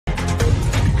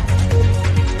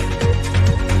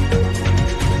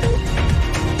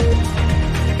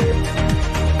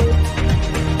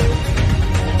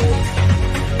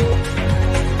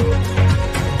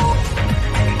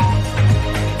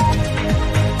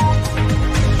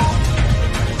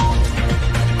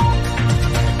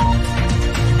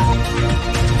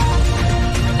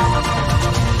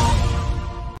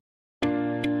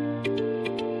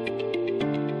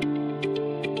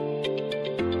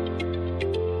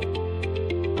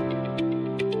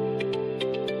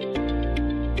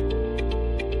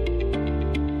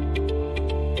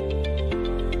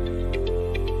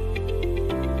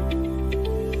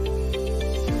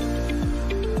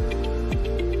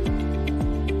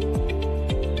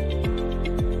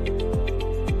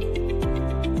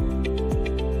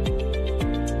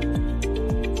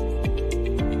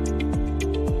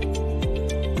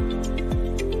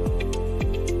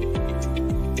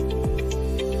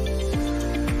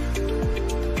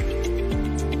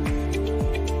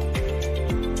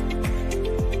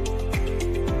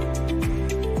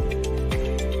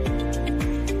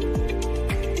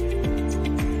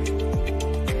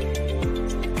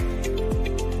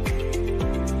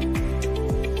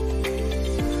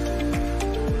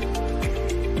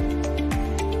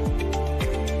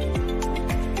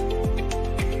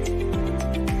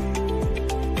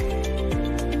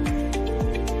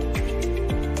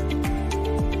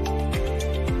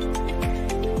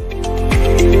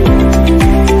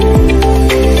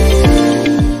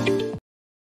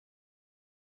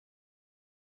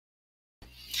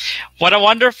What a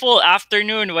wonderful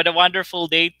afternoon. What a wonderful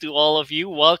day to all of you.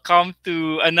 Welcome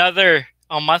to another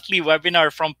monthly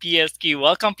webinar from PSQ.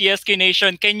 Welcome, PSQ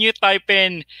Nation. Can you type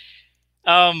in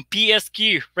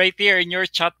PSQ right there in your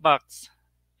chat box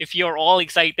if you're all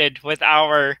excited with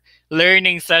our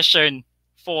learning session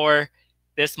for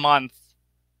this month?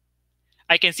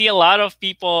 I can see a lot of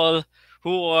people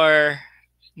who are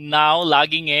now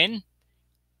logging in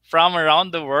from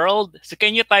around the world. So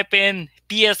can you type in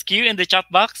PSQ in the chat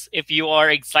box if you are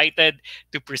excited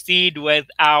to proceed with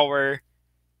our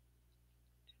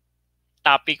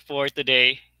topic for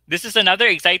today? This is another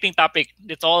exciting topic.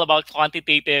 It's all about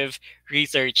quantitative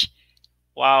research.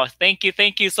 Wow, thank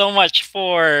you so much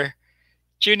for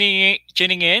tuning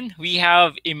in. We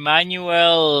have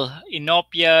Emmanuel,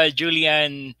 Inopia,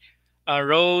 Julian,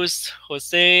 Rose,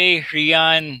 Jose,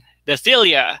 Rian,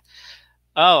 Dasilia.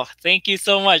 Oh, thank you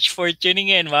so much for tuning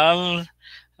in, Ma'am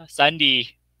Sandy.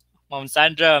 Ma'am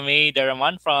Sandra May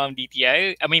Daraman from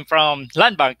from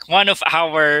Land Bank, one of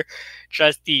our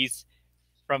trustees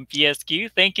from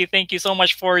PSQ. Thank you so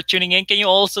much for tuning in. Can you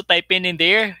also type in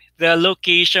there the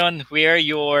location where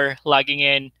you're logging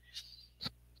in?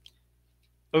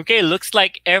 Okay, looks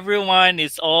like everyone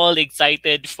is all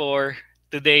excited for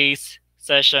today's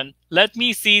session. Let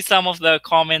me see some of the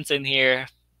comments in here.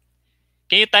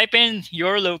 Can you type in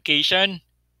your location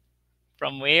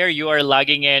from where you are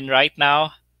logging in right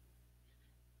now?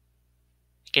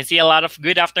 You can see a lot of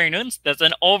good afternoons. That's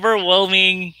an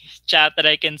overwhelming chat that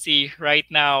I can see right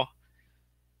now.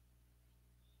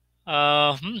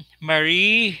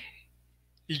 Marie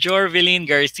Jorvelin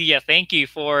Garcia, thank you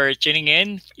for tuning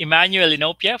in. Emmanuel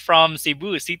Inopia from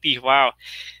Cebu City. Wow.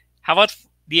 How about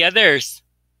the others?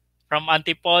 From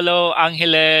Antipolo,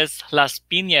 Angeles, Las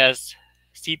Piñas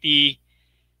City,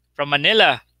 from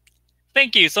Manila.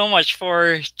 Thank you so much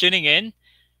for tuning in.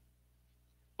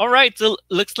 All right, so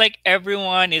looks like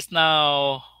everyone is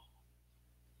now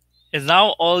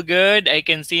all good. I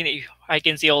can see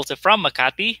also from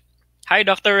Makati. Hi,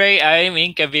 Dr. Ray. I'm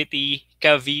in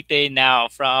Cavite now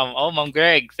from Mom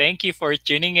Greg. Thank you for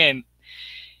tuning in.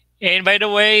 And by the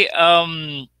way,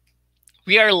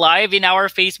 we are live in our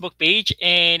Facebook page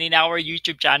and in our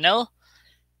YouTube channel.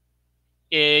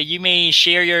 You may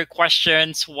share your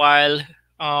questions while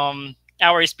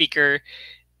our speaker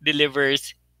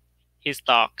delivers his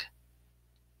talk.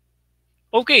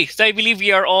 Okay, so I believe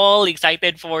we are all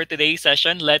excited for today's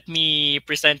session. Let me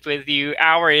present with you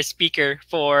our speaker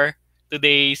for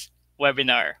today's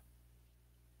webinar.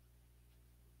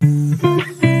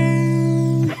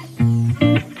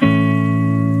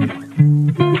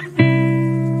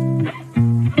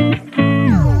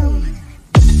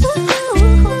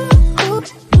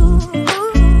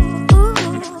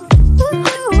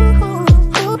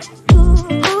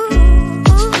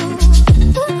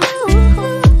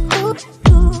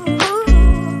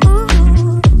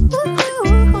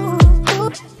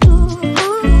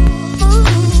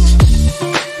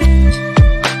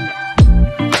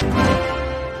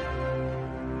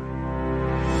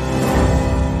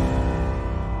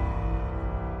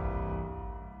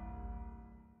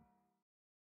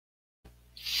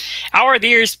 Our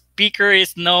dear speaker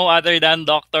is no other than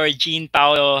Dr. Jean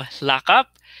Paolo Lacap.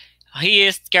 He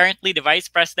is currently the Vice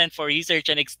President for Research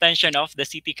and Extension of the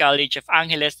City College of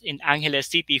Angeles in Angeles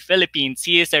City, Philippines.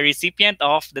 He is a recipient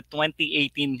of the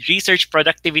 2018 Research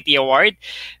Productivity Award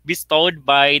bestowed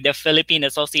by the Philippine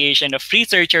Association of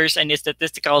Researchers and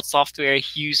Statistical Software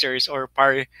Users, or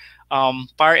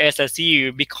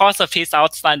PARSSU, because of his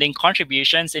outstanding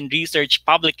contributions in research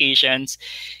publications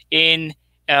in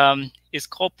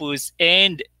SCOPUS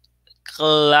and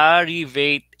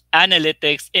Clarivate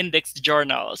Analytics Index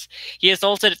journals. He is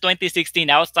also the 2016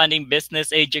 Outstanding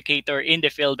Business Educator in the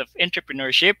field of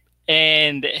entrepreneurship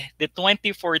and the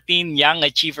 2014 Young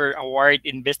Achiever Award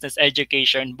in Business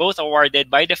Education, both awarded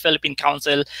by the Philippine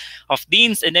Council of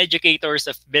Deans and Educators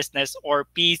of Business, or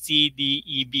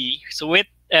PCDEB. So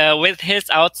with his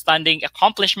outstanding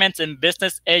accomplishments in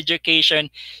business education,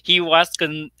 he was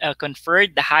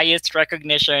conferred the highest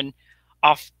recognition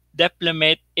of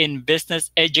Diplomate in Business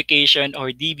Education,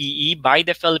 or DBE, by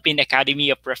the Philippine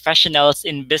Academy of Professionals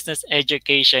in Business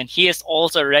Education. He is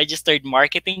also a Registered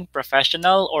Marketing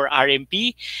Professional, or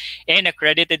RMP, and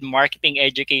Accredited Marketing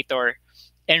Educator,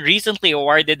 and recently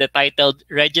awarded the title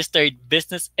Registered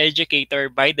Business Educator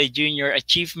by the Junior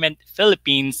Achievement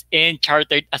Philippines and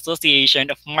Chartered Association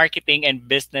of Marketing and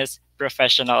Business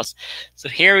Professionals. So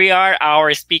here we are,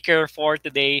 our speaker for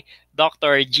today,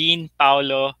 Dr. Jean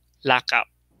Paolo Lacap.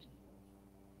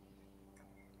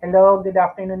 Hello, good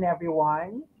afternoon,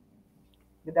 everyone.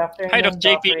 Good afternoon, Hi, Dr.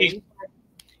 JP. Ray.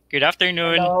 Good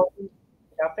afternoon. Hello.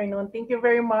 Good Afternoon. Thank you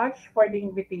very much for the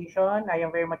invitation. I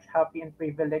am very much happy and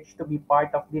privileged to be part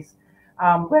of this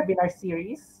webinar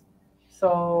series.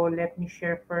 So let me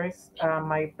share first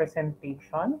my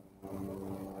presentation.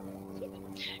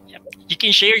 Yep. You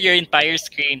can share your entire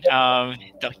screen,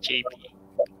 Doc JP,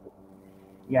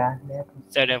 Yeah, let me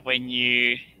so see. that when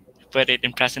you put it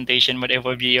in presentation mode, it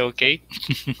will be okay.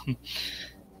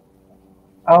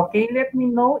 Okay, let me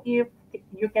know if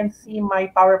you can see my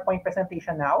PowerPoint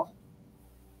presentation now.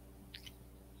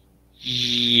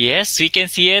 Yes, we can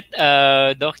see it,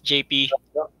 Doc JP.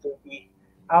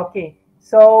 Okay.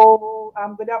 So,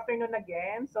 good afternoon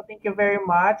again. So, thank you very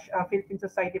much, Philippine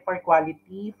Society for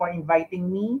Quality, for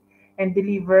inviting me and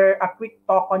deliver a quick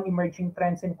talk on emerging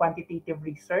trends in quantitative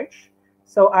research.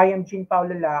 So, I am Jean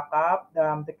Paolo Lacap,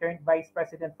 the current Vice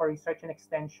President for Research and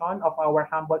Extension of our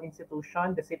humble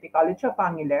institution, the City College of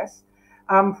Angeles.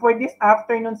 For this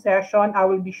afternoon session, I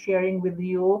will be sharing with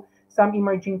you some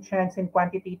emerging trends in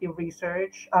quantitative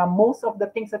research. Most of the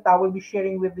things that I will be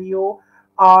sharing with you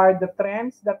are the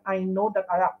trends that I know that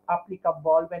are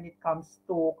applicable when it comes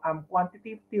to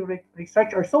quantitative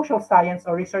research or social science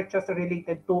or researches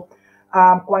related to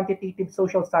quantitative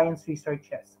social science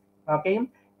researches. Okay.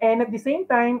 And at the same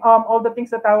time, all the things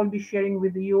that I will be sharing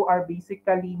with you are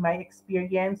basically my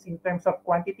experience in terms of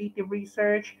quantitative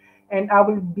research, and I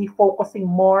will be focusing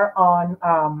more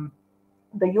on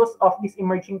the use of these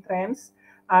emerging trends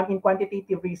in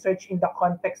quantitative research in the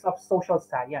context of social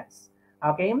science.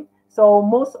 Okay, so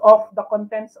most of the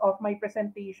contents of my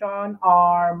presentation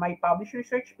are my published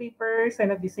research papers,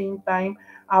 and at the same time,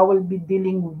 I will be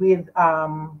dealing with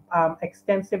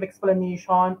extensive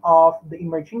explanation of the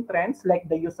emerging trends, like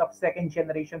the use of second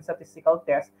generation statistical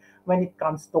tests when it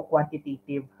comes to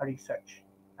quantitative research.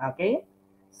 Okay.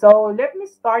 So let me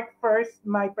start first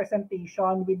my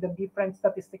presentation with the different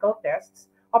statistical tests.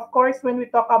 Of course, when we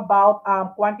talk about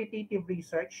quantitative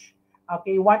research,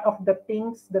 okay, one of the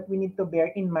things that we need to bear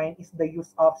in mind is the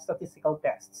use of statistical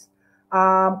tests.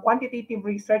 Quantitative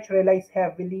research relies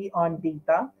heavily on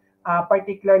data,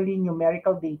 particularly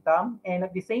numerical data. And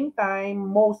at the same time,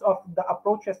 most of the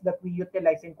approaches that we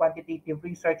utilize in quantitative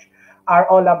research are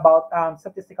all about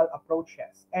statistical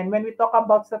approaches. And when we talk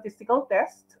about statistical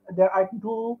tests, there are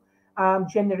two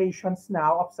generations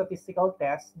now of statistical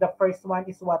tests. The first one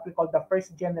is what we call the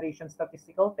first generation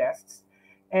statistical tests.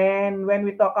 And when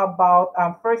we talk about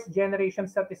first generation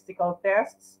statistical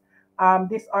tests,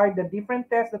 these are the different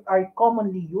tests that are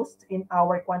commonly used in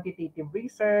our quantitative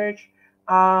research.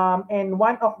 And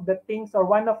one of the things or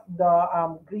one of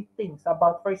the great things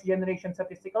about first generation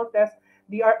statistical tests,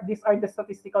 these are the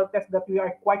statistical tests that we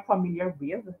are quite familiar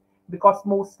with, because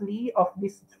mostly of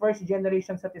these first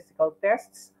generation statistical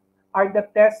tests are the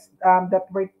tests that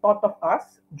were taught of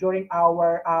us during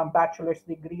our bachelor's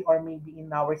degree or maybe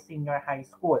in our senior high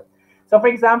school. So for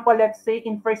example, let's say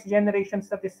in first generation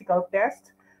statistical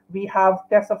test, we have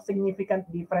tests of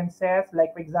significant differences.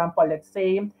 Like for example, let's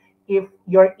say if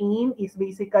your aim is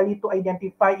basically to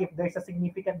identify if there's a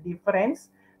significant difference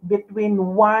between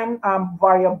one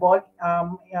variable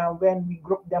when we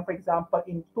group them, for example,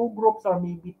 in two groups or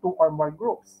maybe two or more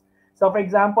groups. So for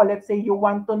example, let's say you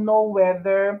want to know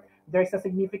whether there's a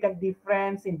significant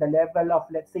difference in the level of,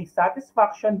 let's say,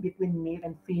 satisfaction between male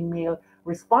and female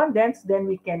respondents, then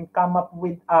we can come up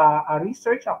with a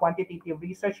research, a quantitative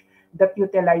research that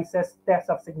utilizes tests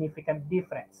of significant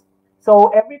difference. So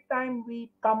every time we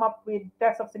come up with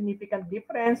tests of significant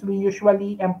difference, we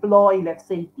usually employ, let's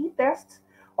say, t-tests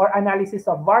or analysis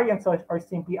of variance or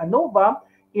simply ANOVA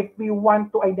if we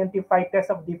want to identify tests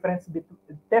of difference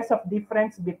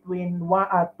between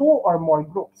two or more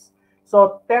groups.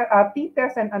 So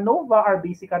t-test and ANOVA are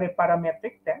basically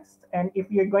parametric tests. And if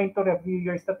you're going to review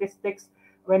your statistics,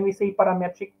 when we say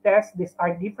parametric tests, these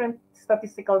are different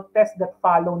statistical tests that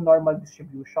follow normal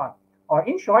distribution. Or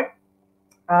in short,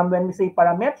 when we say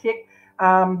parametric,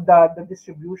 the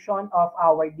distribution of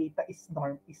our data is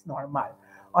normal.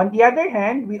 On the other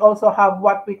hand, we also have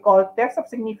what we call tests of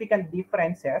significant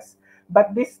differences,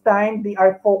 but this time they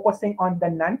are focusing on the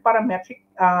non-parametric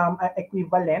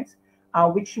equivalence,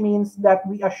 which means that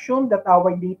we assume that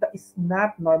our data is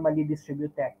not normally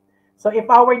distributed. So if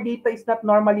our data is not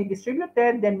normally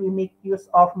distributed, then we make use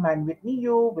of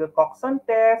Mann-Whitney-U, Wilcoxon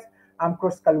test,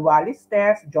 Kruskal-Wallis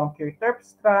test,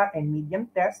 Jonquier-Terpstra, and median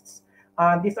tests.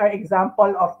 These are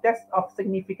examples of tests of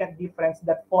significant difference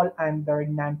that fall under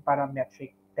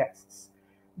non-parametric tests.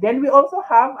 Then we also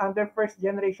have, under first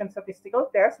generation statistical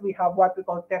tests, we have what we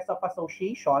call tests of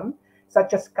association,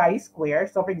 such as chi-square.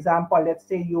 So for example, let's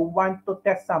say you want to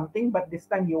test something, but this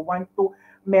time you want to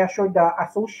measure the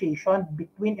association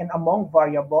between and among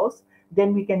variables.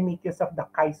 then we can make use of the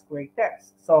chi-square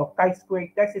test. So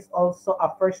chi-square test is also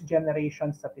a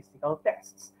first-generation statistical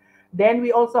test. Then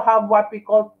we also have what we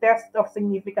call test of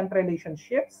significant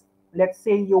relationships. Let's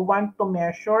say you want to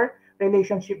measure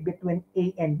relationship between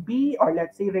A and B, or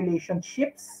let's say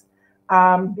relationships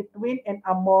between and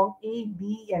among A,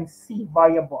 B, and C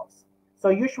variables. So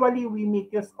usually we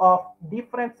make use of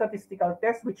different statistical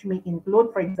tests, which may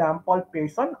include, for example,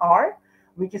 Pearson R,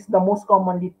 which is the most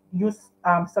commonly used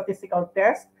statistical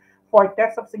test for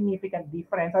tests of significant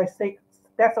difference, or say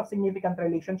test of significant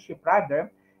relationship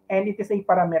rather, and it is a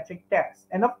parametric test.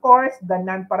 And of course, the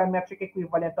non-parametric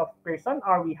equivalent of Pearson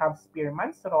R, we have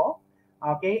Spearman's Law,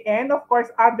 okay, and of course,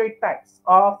 other types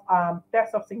of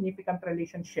tests of significant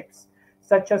relationships,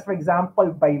 such as, for example,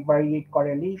 bivariate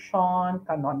correlation,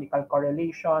 canonical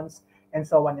correlations, and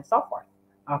so on and so forth.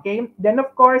 Okay, then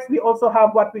of course, we also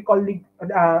have what we call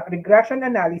regression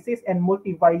analysis and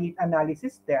multivariate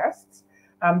analysis tests.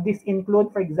 This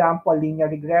include, for example, linear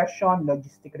regression,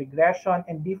 logistic regression,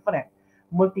 and different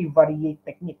multivariate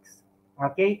techniques.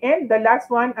 Okay, and the last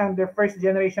one, under first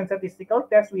generation statistical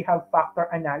test, we have factor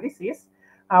analysis,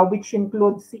 which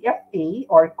includes CFA,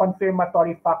 or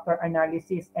confirmatory factor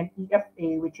analysis, and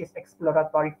EFA, which is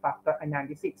exploratory factor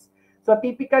analysis. So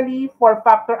typically for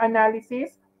factor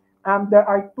analysis, there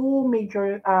are two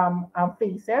major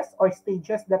phases or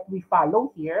stages that we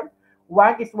follow here.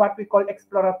 One is what we call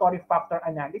exploratory factor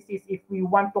analysis. If we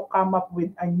want to come up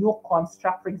with a new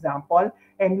construct, for example,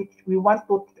 and which we want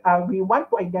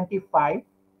to identify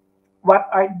what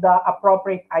are the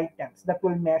appropriate items that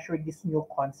will measure this new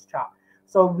construct.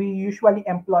 So we usually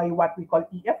employ what we call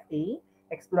EFA,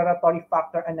 exploratory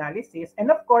factor analysis.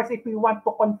 And of course, if we want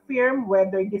to confirm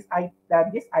whether these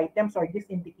items or these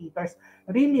indicators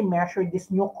really measure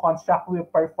this new construct, we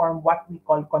perform what we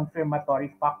call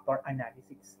confirmatory factor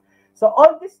analysis. So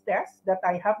all these tests that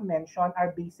I have mentioned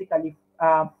are basically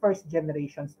first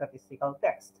generation statistical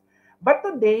tests. But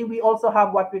today, we also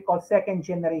have what we call second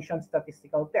generation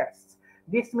statistical tests.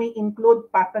 This may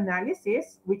include path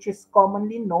analysis, which is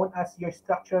commonly known as your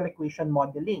structural equation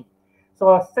modeling.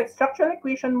 So structural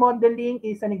equation modeling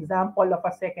is an example of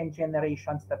a second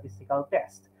generation statistical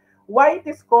test. Why it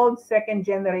is called second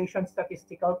generation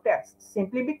statistical test?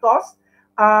 Simply because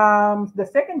the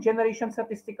second generation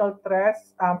statistical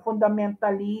test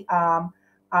fundamentally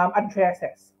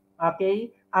addresses,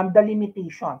 okay, the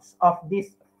limitations of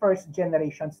this first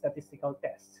generation statistical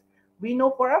tests. We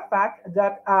know for a fact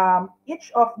that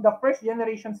each of the first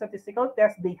generation statistical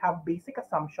tests, they have basic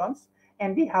assumptions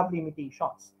and they have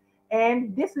limitations.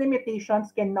 And these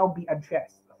limitations can now be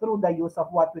addressed through the use of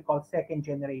what we call second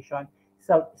generation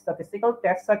statistical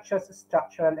tests, such as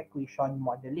structural equation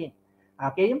modeling.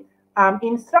 Okay.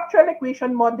 In structural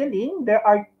equation modeling, there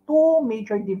are two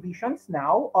major divisions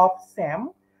now of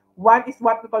SEM. One is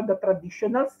what we call the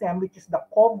traditional SEM, which is the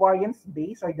covariance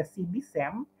based, or the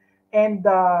CB-SEM, and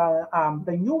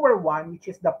the newer one, which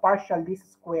is the partial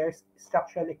least squares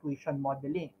structural equation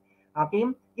modeling. Okay,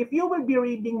 if you will be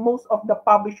reading most of the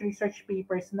published research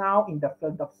papers now in the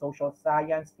field of social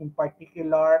science, in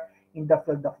particular in the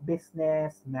field of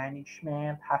business,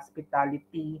 management,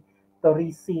 hospitality,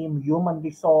 tourism, human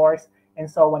resource, and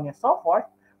so on and so forth,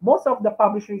 most of the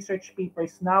published research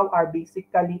papers now are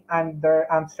basically under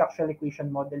structural equation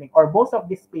modeling, or most of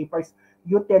these papers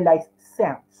utilize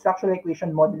SEM, structural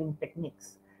equation modeling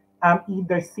techniques,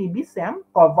 either CB-SEM,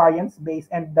 covariance-based,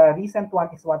 and the recent one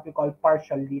is what we call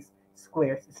partial least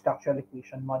squares structural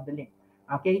equation modeling.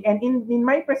 Okay, and in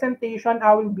my presentation,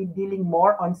 I will be dealing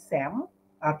more on SEM,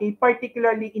 okay,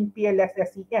 particularly in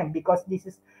PLS-SEM, because this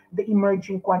is the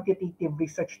emerging quantitative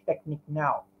research technique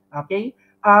now. Okay,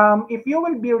 if you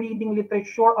will be reading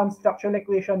literature on structural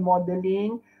equation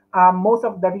modeling, most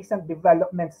of the recent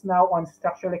developments now on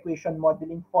structural equation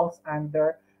modeling falls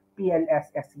under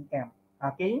PLS-SEM.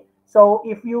 Okay, so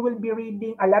if you will be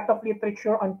reading a lot of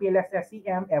literature on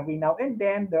PLS-SEM, every now and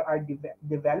then there are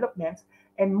developments,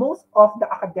 and most of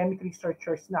the academic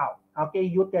researchers now, okay,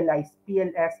 utilize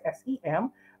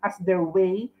PLS-SEM as their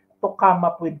way to come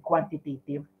up with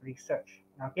quantitative research.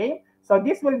 Okay, so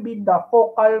this will be the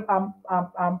focal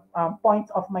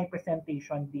points of my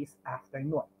presentation this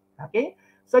afternoon. Okay,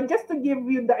 so just to give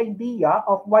you the idea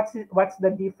of what's the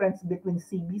difference between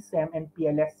CB-SEM and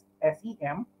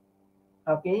PLS-SEM.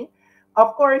 Okay,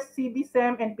 of course,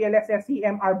 CB-SEM and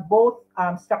PLS-SEM are both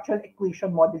structural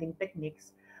equation modeling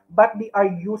techniques, but they are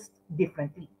used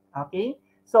differently. Okay,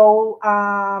 so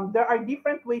there are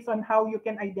different ways on how you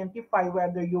can identify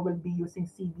whether you will be using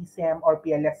CB-SEM or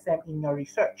PLS-SEM in your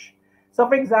research. So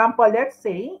for example, let's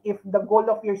say if the goal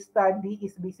of your study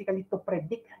is basically to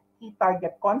predict key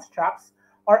target constructs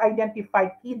or identify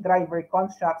key driver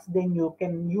constructs, then you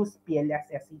can use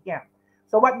PLS-SEM.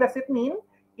 So what does it mean?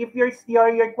 If your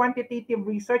quantitative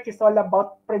research is all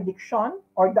about prediction,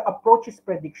 or the approach is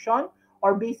prediction,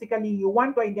 or basically you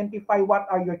want to identify what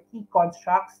are your key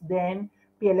constructs, then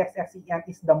PLS-SEM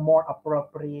is the more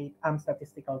appropriate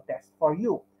statistical test for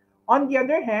you. On the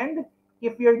other hand,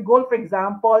 if your goal, for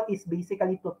example, is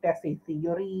basically to test a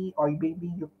theory, or maybe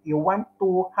you want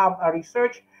to have a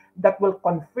research that will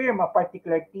confirm a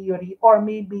particular theory, or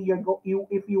maybe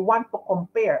if you want to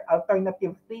compare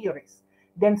alternative theories,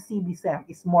 then CBSEM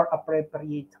is more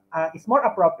appropriate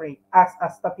as a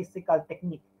statistical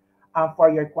technique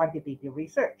for your quantitative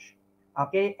research.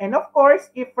 Okay, and of course,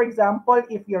 if for example,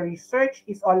 if your research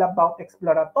is all about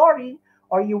exploratory,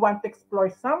 or you want to explore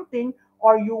something,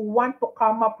 or you want to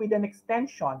come up with an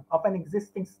extension of an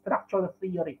existing structural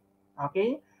theory,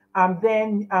 okay,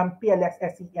 then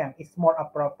PLS-SEM is more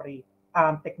appropriate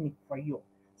technique for you.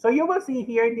 So you will see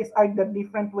here, these are the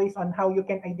different ways on how you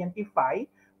can identify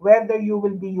whether you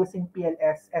will be using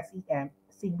PLS-SEM,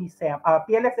 CBSEM,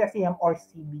 PLS-SEM or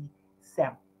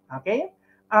CBSEM. Okay.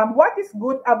 What is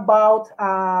good about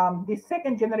the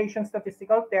second generation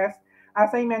statistical test? As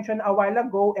I mentioned a while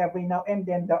ago, every now and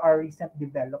then there are recent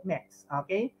developments.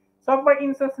 Okay. So for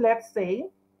instance, let's say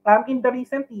in the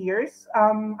recent years,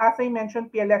 as I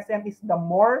mentioned, PLSM is the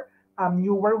more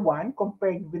newer one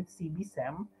compared with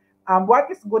CBSEM.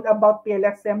 What is good about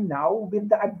PLSM now, with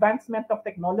the advancement of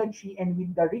technology and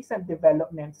with the recent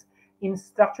developments in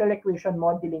structural equation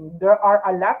modeling, there are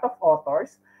a lot of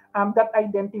authors that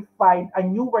identified a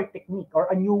newer technique or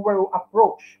a newer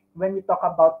approach when we talk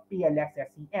about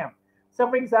PLS-SEM. So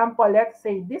for example, let's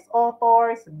say these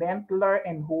authors, Bentler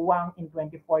and Huang in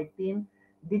 2014,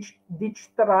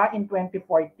 Dijkstra in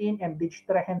 2014, and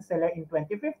Dijkstra-Henseler in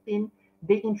 2015,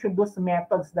 they introduced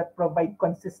methods that provide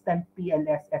consistent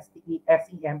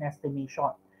PLS-SEM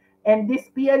estimation. And this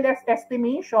PLS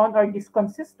estimation, or this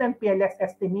consistent PLS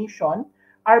estimation,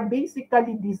 are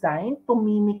basically designed to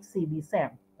mimic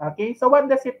CBSEM. Okay, so what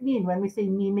does it mean when we say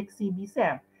mimic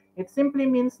CBSEM? It simply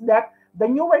means that the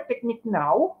newer technique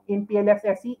now in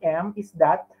PLS-SEM is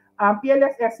that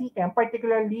PLS-SEM,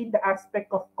 particularly the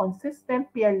aspect of consistent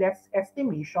PLS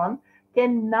estimation,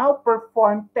 can now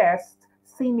perform tests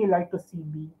similar to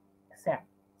CBSEM.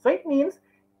 So it means,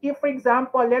 if for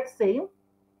example, let's say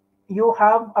you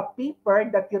have a paper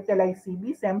that utilizes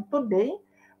CBSEM today,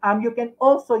 you can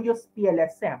also use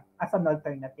PLSM as an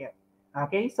alternative.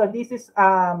 Okay, so this is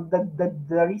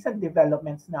the recent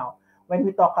developments now when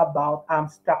we talk about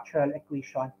structural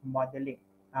equation modeling.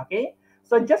 Okay,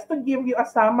 so just to give you a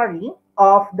summary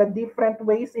of the different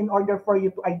ways in order for you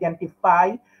to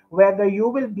identify whether you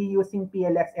will be using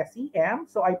PLS-SEM.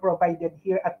 So I provided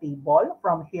here a table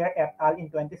from here et al. In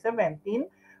 2017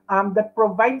 that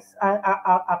provides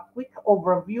a quick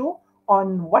overview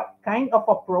on what kind of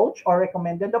approach or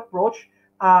recommended approach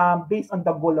based on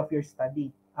the goal of your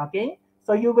study. Okay,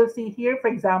 so you will see here, for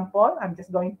example, I'm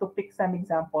just going to pick some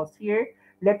examples here.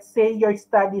 Let's say your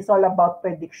study is all about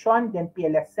prediction, then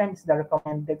PLSM is the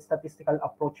recommended statistical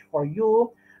approach for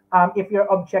you. If your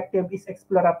objective is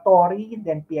exploratory,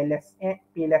 then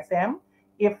PLSM.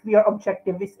 If your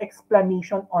objective is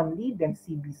explanation only, then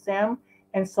CBSEM,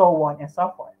 and so on and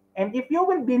so forth. And if you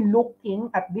will be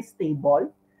looking at this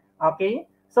table, okay,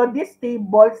 so this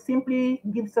table simply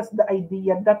gives us the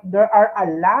idea that there are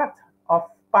a lot of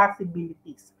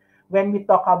possibilities when we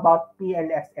talk about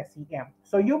PLS-SEM.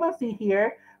 So you will see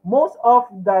here, most of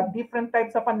the different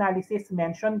types of analysis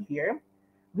mentioned here,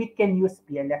 we can use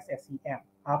PLS-SEM.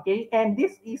 Okay, and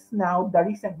this is now the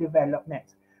recent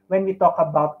developments when we talk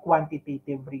about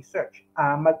quantitative research.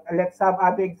 Let's have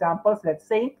other examples. Let's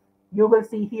say you will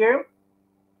see here,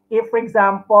 if for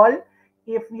example,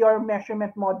 if your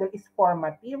measurement model is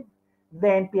formative,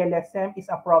 then PLSM is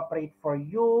appropriate for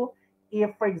you.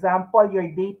 If, for example,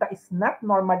 your data is not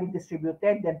normally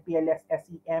distributed, then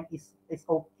PLS-SEM is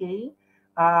okay.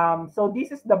 So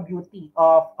this is the beauty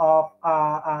of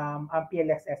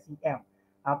PLS-SEM.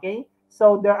 Okay,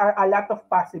 so there are a lot of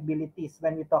possibilities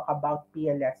when we talk about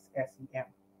PLS-SEM.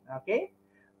 Okay.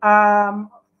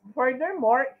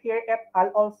 Furthermore, here et al.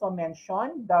 Also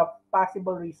mentioned the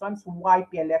possible reasons why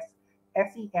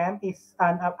PLS-SEM is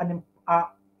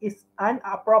an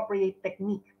appropriate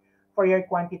technique for your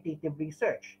quantitative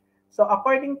research. So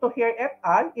according to here et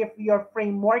al., if your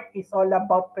framework is all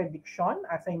about prediction,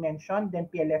 as I mentioned, then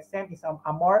PLSM is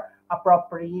a more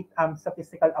appropriate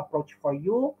statistical approach for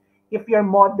you. If your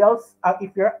models,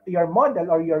 if your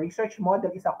model or your research model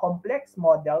is a complex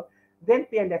model, then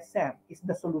PLSM is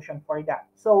the solution for that.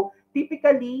 So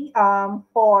typically,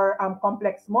 for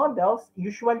complex models,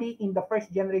 usually in the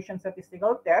first generation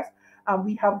statistical test,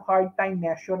 we have hard time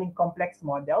measuring complex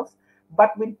models.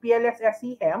 But with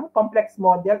PLS-SEM, complex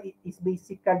model is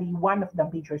basically one of the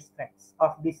major strengths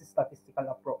of this statistical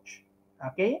approach.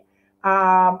 Okay.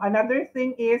 Another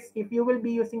thing is, if you will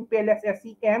be using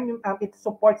PLS-SEM, it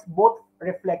supports both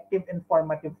reflective and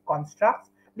formative constructs.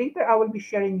 Later, I will be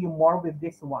sharing you more with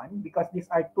this one because these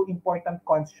are two important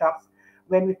constructs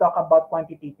when we talk about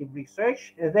quantitative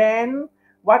research. Then,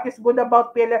 what is good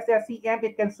about PLS-SEM?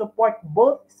 It can support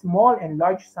both small and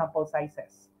large sample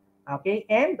sizes. Okay,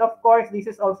 and of course, this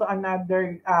is also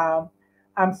another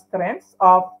strength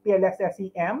of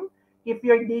PLS-SEM. If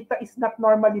your data is not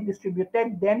normally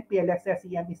distributed, then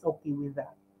PLS-SEM is okay with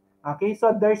that. Okay,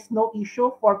 so there's no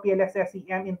issue for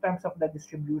PLS-SEM in terms of the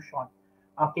distribution,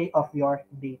 okay, of your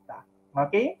data.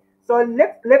 Okay, so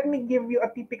let me give you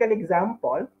a typical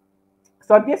example.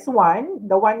 So this one,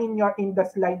 the one in the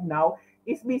slide now,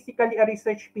 is basically a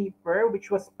research paper which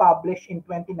was published in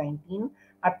 2019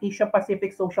 at Asia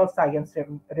Pacific Social Science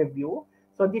Review.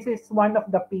 So this is one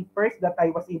of the papers that I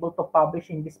was able to publish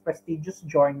in this prestigious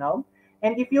journal.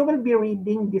 And if you will be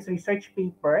reading this research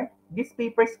paper, this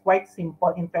paper is quite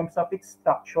simple in terms of its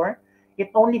structure. It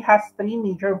only has three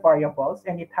major variables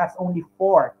and it has only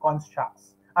four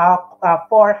constructs,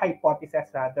 four hypotheses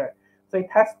rather. So it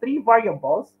has three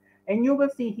variables, and you will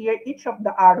see here each of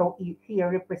the arrow here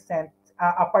represents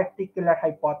a particular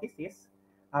hypothesis.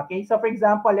 Okay, so for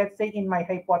example, let's say in my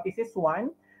hypothesis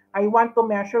one, I want to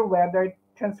measure whether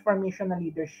transformational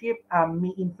leadership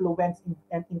may influence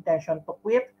an intention to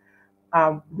quit,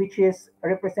 which is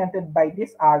represented by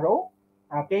this arrow.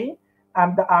 Okay,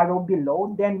 the arrow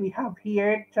below. Then we have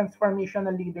here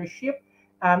transformational leadership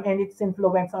and its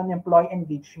influence on employee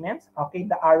engagement. Okay,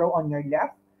 the arrow on your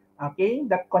left. Okay,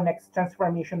 that connects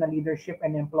transformational leadership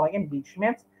and employee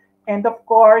engagement. And of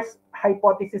course,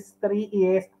 hypothesis three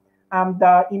is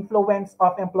the influence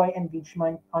of employee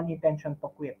engagement on intention to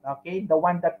quit. Okay, the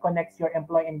one that connects your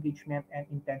employee engagement and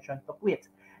intention to quit.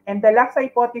 And the last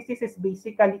hypothesis is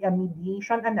basically a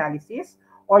mediation analysis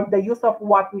or the use of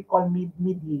what we call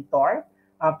mediator.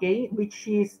 Okay, which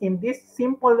is in this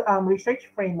simple research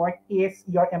framework is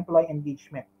your employee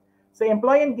engagement. So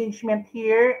employee engagement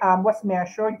here was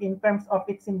measured in terms of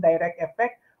its indirect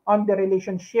effect on the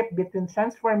relationship between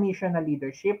transformational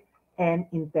leadership and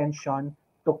intention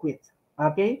to quit.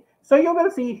 Okay, so you will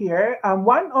see here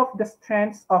one of the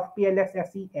strengths of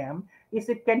PLS-SEM is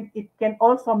it can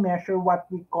also measure what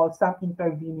we call some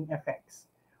intervening effects.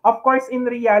 Of course, in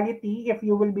reality, if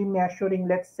you will be measuring,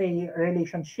 let's say,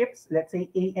 relationships, let's say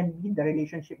A and B, the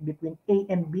relationship between A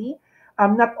and B,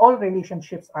 not all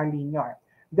relationships are linear.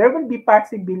 There will be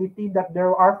possibility that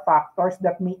there are factors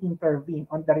that may intervene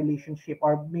on the relationship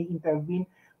or may intervene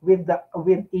with a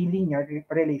linear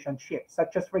relationship,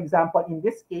 such as, for example, in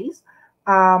this case,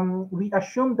 we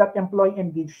assume that employee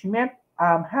engagement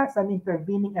has an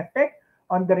intervening effect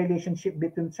on the relationship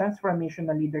between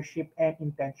transformational leadership and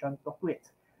intention to quit.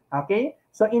 Okay,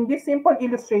 so in this simple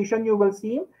illustration, you will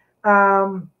see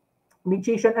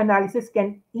mediation analysis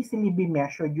can easily be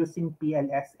measured using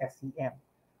PLS-SEM.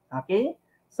 Okay,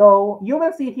 so you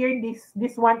will see here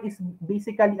this one is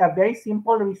basically a very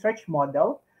simple research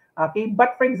model. Okay,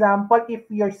 but for example, if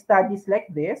your studies like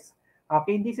this,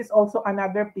 okay, this is also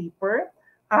another paper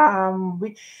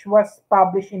which was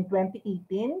published in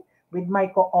 2018 with my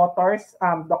co-authors,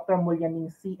 Dr.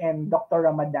 Mulyaningsi and Dr.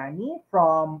 Ramadani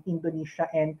from Indonesia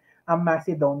and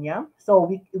Macedonia. So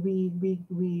we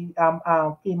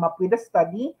came up with a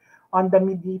study on the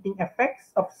mediating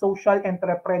effects of social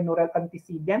entrepreneurial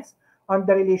antecedents on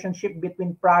the relationship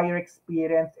between prior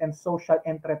experience and social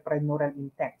entrepreneurial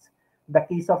intent, the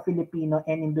case of Filipino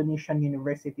and Indonesian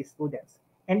university students.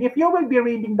 And if you will be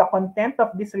reading the content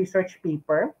of this research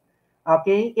paper,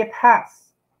 okay, it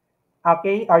has,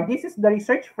 okay, or this is the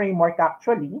research framework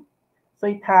actually. So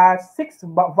it has six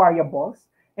variables,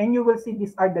 and you will see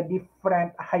these are the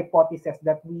different hypotheses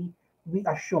that we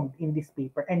assumed in this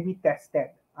paper and we tested.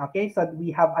 Okay, so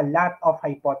we have a lot of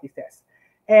hypotheses.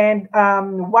 And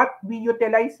what we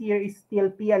utilize here is still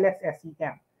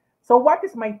PLS-SEM. So what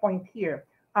is my point here?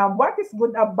 What is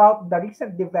good about the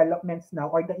recent developments now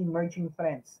or the emerging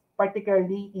trends,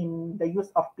 particularly in the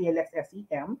use of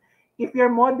PLS-SEM, if your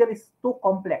model is too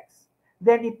complex,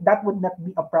 then that would not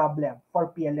be a problem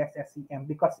for PLS-SEM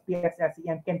because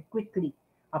PLS-SEM can quickly,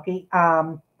 okay,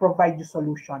 provide you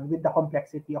solution with the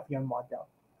complexity of your model.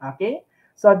 Okay,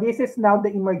 so this is now the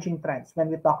emerging trends when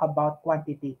we talk about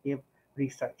quantitative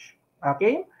research.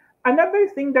 Okay, Another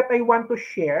thing that I want to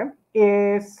share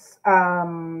is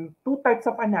two types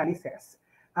of analysis.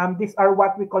 These are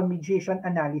what we call mediation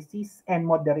analysis and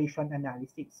moderation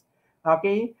analysis.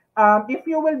 Okay? If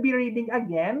you will be reading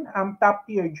again top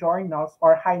tier journals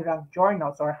or high ranked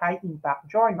journals or high impact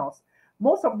journals,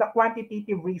 most of the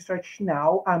quantitative research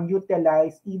now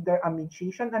utilize either a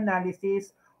mediation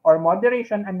analysis or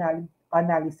moderation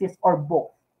analysis or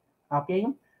both. Okay?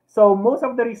 So most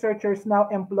of the researchers now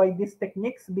employ these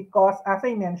techniques because, as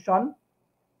I mentioned,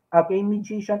 okay,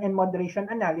 mediation and moderation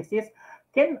analysis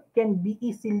can be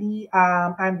easily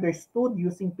understood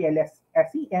using PLS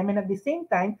SEM, and at the same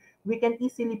time, we can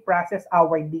easily process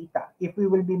our data if we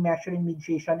will be measuring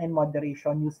mediation and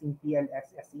moderation using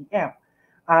PLS SEM.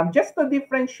 Just to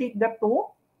differentiate the two,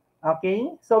 okay,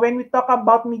 so when we talk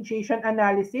about mediation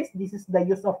analysis, this is the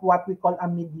use of what we call a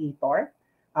mediator.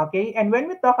 Okay, and when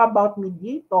we talk about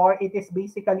mediator, it is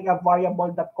basically a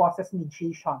variable that causes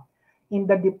mediation in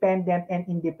the dependent and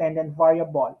independent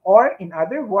variable. Or in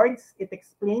other words, it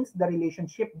explains the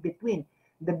relationship between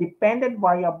the dependent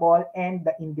variable and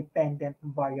the independent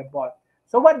variable.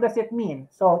 So what does it mean?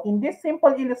 So in this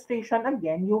simple illustration,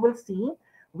 again, you will see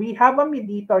we have a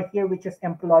mediator here, which is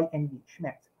employee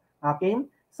engagement. Okay,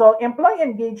 so employee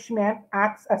engagement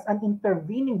acts as an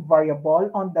intervening variable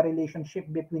on the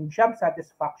relationship between job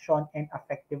satisfaction and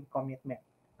effective commitment.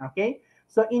 Okay,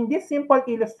 so in this simple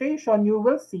illustration, you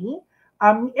will see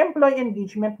employee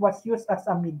engagement was used as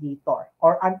a mediator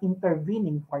or an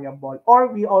intervening variable,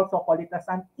 or we also call it as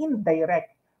an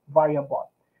indirect variable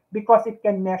because it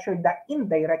can measure the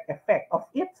indirect effect of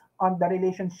it on the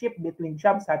relationship between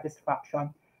job satisfaction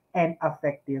and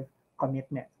effective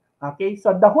commitment. Okay,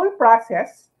 so the whole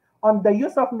process on the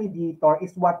use of mediator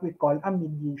is what we call a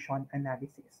mediation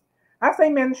analysis. As I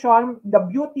mentioned, the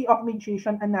beauty of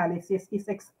mediation analysis is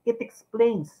it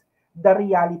explains the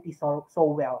reality so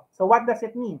well. So what does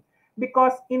it mean?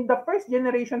 Because in the first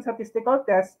generation statistical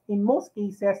test, in most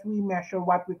cases, we measure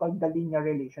what we call the linear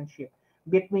relationship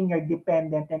between your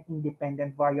dependent and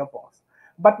independent variables.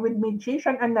 But with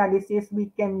mediation analysis,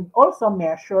 we can also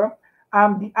measure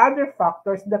the other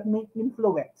factors that may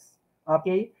influence,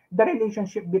 okay, the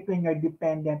relationship between your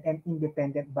dependent and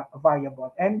independent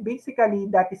variable. And basically,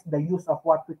 that is the use of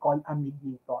what we call a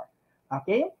mediator.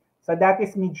 Okay, so that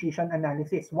is mediation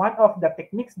analysis, one of the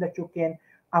techniques that you can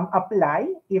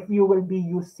apply if you will be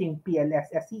using PLS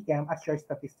SEM as your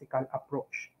statistical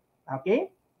approach.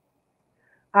 Okay.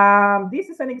 This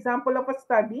is an example of a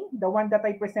study, the one that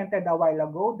I presented a while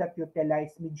ago that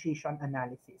utilized mediation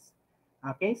analysis.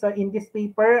 Okay, so in this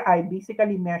paper, I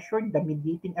basically measured the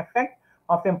mediating effect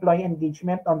of employee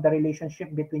engagement on the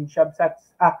relationship between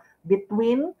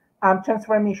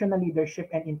transformational leadership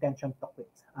and intention to quit.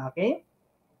 Okay.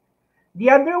 The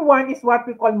other one is what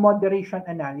we call moderation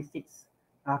analysis.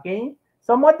 Okay,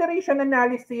 so moderation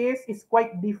analysis is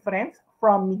quite different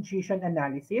from mediation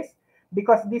analysis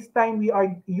because this time we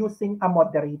are using a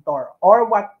moderator, or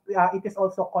what it is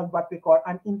also called what we call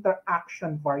an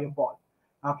interaction variable.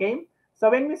 Okay, so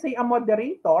when we say a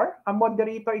moderator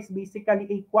is basically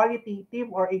a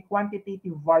qualitative or a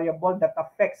quantitative variable that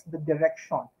affects the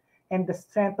direction and the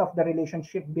strength of the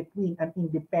relationship between an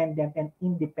independent and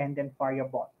independent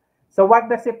variable. So what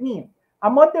does it mean? A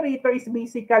moderator is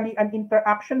basically an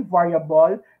interaction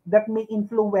variable that may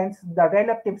influence the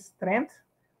relative strength,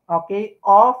 okay,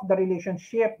 of the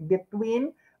relationship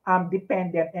between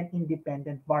dependent and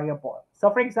independent variable. So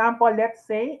for example, let's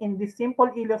say in this simple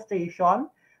illustration,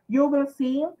 you will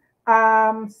see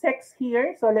sex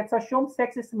here. So let's assume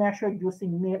sex is measured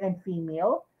using male and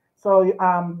female. So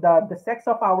the sex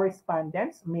of our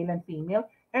respondents, male and female,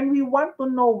 and we want to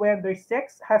know whether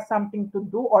sex has something to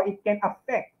do or it can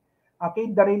affect,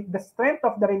 okay, the strength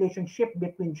of the relationship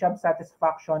between job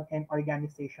satisfaction and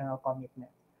organizational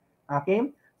commitment.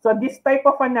 Okay, so this type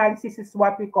of analysis is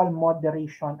what we call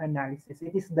moderation analysis.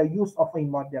 It is the use of a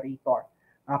moderator.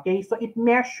 Okay, so it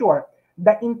measures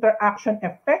the interaction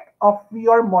effect of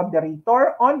your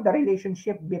moderator on the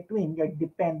relationship between your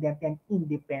dependent and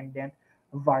independent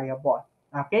variable.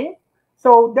 Okay,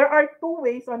 so there are two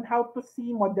ways on how to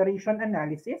see moderation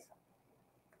analysis.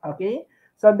 Okay,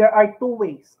 so there are two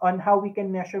ways on how we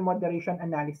can measure moderation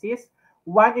analysis.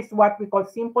 One is what we call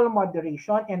simple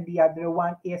moderation, and the other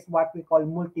one is what we call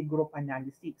multi-group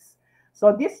analysis.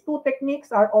 So these two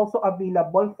techniques are also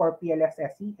available for PLS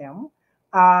SEM.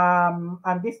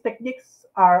 And these techniques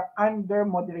are under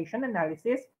moderation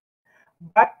analysis,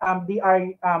 but they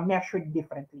are measured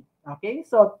differently. Okay,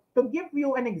 so to give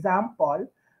you an example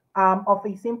of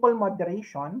a simple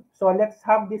moderation, so let's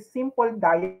have this simple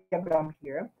diagram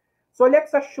here. So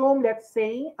let's assume, let's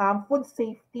say, food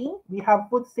safety. We have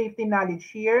food safety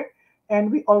knowledge here,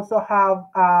 and we also have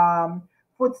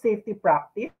food safety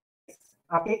practice.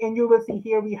 Okay, and you will see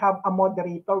here we have a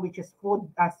moderator, which is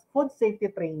food safety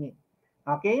training.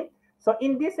 Okay, so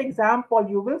in this example,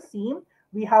 you will see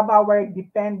we have our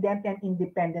dependent and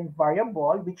independent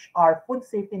variable, which are food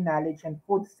safety knowledge and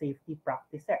food safety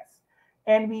practices.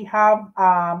 And we have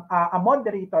a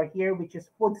moderator here, which is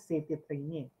food safety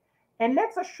training. And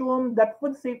let's assume that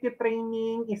food safety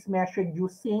training is measured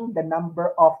using the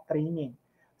number of training.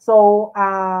 So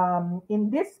in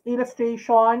this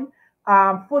illustration,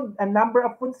 a number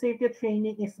of food safety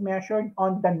training is measured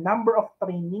on the number of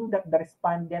training that the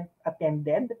respondent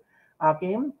attended.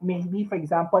 Okay, maybe for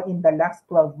example in the last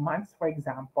 12 months, for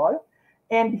example.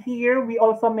 And here we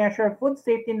also measure food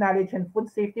safety knowledge and food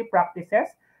safety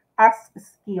practices as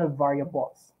scale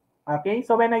variables. Okay,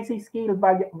 so when I say scale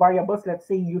variables, let's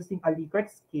say using a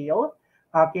Likert scale,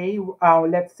 okay,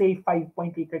 let's say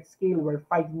 5-point Likert scale where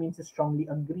 5 means strongly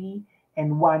agree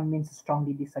and 1 means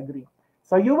strongly disagree.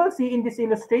 So you will see in this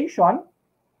illustration,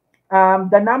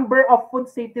 the number of food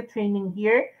safety training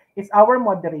here is our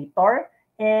moderator.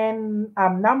 And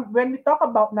when we talk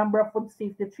about number of food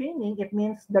safety training, it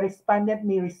means the respondent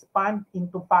may respond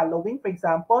into following. For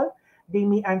example, they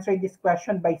may answer this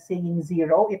question by saying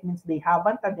 0. It means they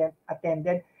haven't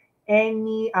attended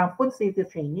any food safety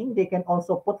training. They can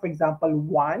also put, for example,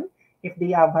 1 if they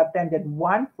have attended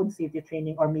 1 food safety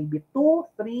training, or maybe 2,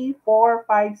 3, 4,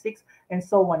 5, 6, and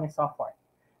so on and so forth.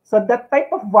 So that type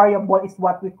of variable is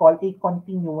what we call a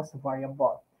continuous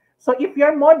variable. So if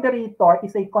your moderator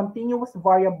is a continuous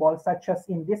variable, such as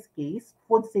in this case,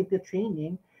 food safety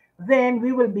training, then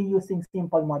we will be using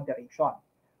simple moderation.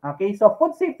 Okay, so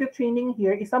food safety training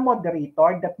here is a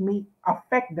moderator that may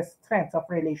affect the strength of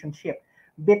relationship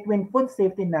between food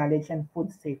safety knowledge and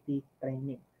food safety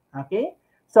training. Okay,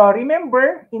 so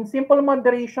remember, in simple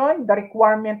moderation, the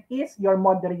requirement is your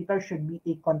moderator should be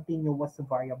a continuous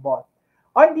variable.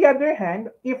 On the other hand,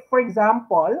 if, for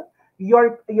example,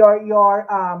 your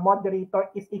moderator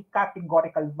is a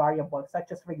categorical variable,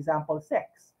 such as, for example,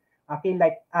 sex. Okay,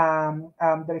 like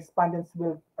the respondents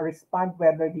will respond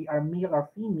whether they are male or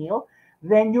female.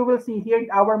 Then you will see here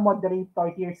our moderator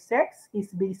here, sex, is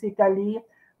basically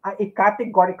a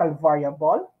categorical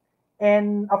variable.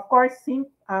 And of course, since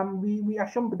we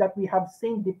assume that we have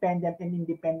same dependent and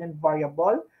independent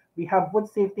variable, we have food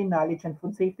safety knowledge and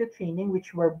food safety training,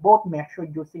 which were both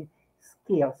measured using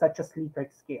scale, such as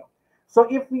Likert scale. So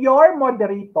if your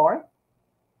moderator,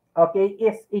 okay,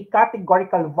 is a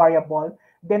categorical variable,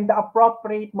 then the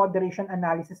appropriate moderation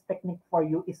analysis technique for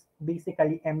you is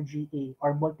basically MGA,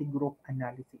 or multi-group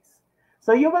analysis.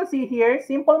 So you will see here,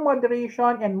 simple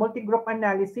moderation and multi-group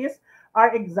analysis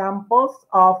are examples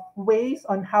of ways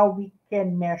on how we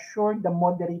can measure the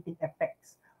moderating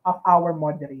effects of our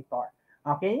moderator.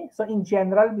 Okay, so in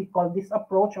general, we call this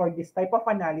approach or this type of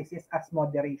analysis as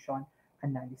moderation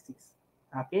analysis.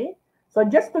 Okay, so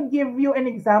just to give you an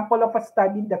example of a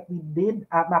study that we did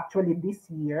actually this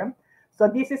year. So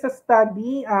this is a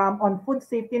study on food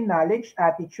safety knowledge,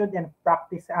 attitude, and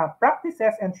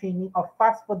practices and training of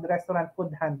fast food restaurant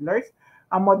food handlers,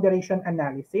 a moderation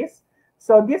analysis.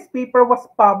 So this paper was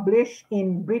published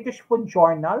in British Food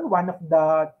Journal, one of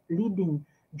the leading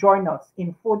journals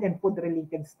in food and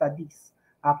food-related studies.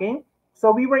 Okay,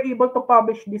 so we were able to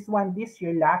publish this one this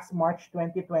year, last March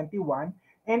 2021.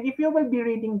 And if you will be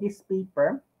reading this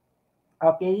paper,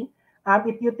 okay,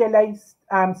 it utilized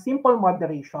simple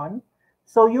moderation.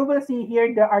 So you will see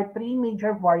here there are 3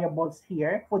 major variables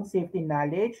here: food safety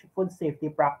knowledge, food safety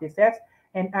practices,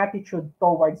 and attitude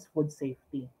towards food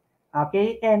safety.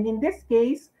 Okay, and in this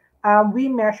case, we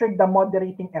measured the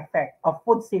moderating effect of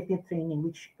food safety training,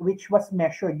 which was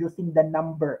measured using the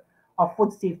number of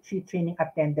food safety training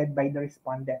attended by the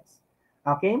respondents.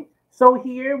 Okay, so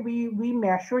here we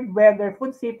measured whether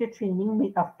food safety training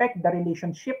may affect the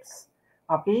relationships,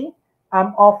 okay,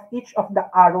 of each of the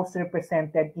arrows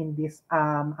represented in this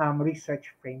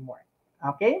research framework.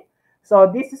 Okay,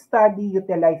 so this study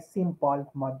utilized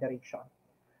simple moderation.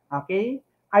 Okay,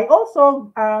 I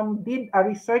also did a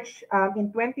research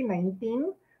in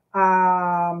 2019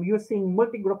 using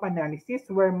multi-group analysis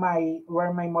where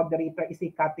my moderator is a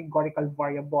categorical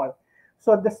variable.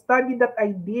 So the study that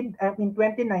I did in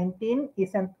 2019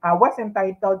 was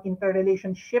entitled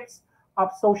Interrelationships of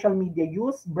Social Media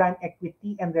Use, Brand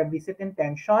Equity, and Revisit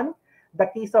Intention, the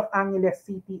case of Angeles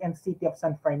City and City of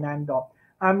San Fernando.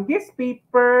 This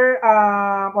paper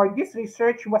or this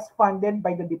research was funded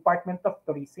by the Department of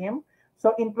Tourism.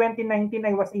 So in 2019,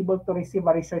 I was able to receive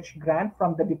a research grant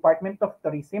from the Department of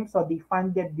Tourism. So they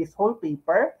funded this whole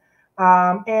paper.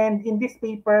 And in this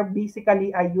paper,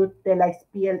 basically, I utilize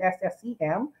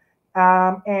PLS-SEM.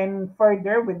 And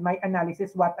further, with my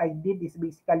analysis, what I did is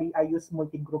basically I use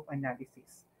multi-group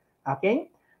analysis. Okay?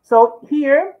 So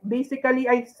here, basically,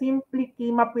 I simply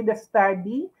came up with a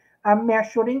study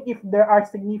measuring if there are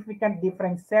significant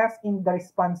differences in the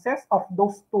responses of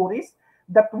those tourists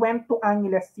that went to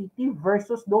Angeles City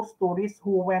versus those tourists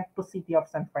who went to City of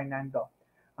San Fernando.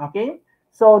 Okay?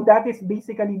 So that is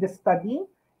basically the study.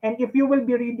 And if you will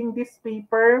be reading this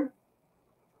paper,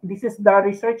 this is the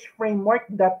research framework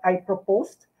that I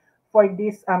proposed for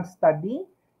this study.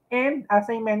 And as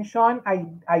I mentioned,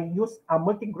 I use a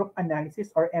multi-group analysis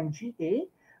or MGA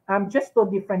just to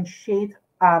differentiate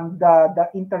the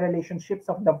interrelationships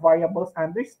of the variables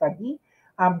under study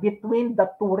between the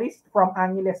tourists from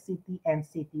Angeles City and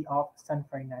City of San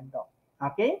Fernando.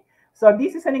 Okay? So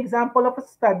this is an example of a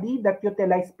study that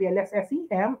utilized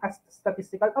PLS-SEM as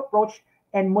statistical approach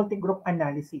and multi-group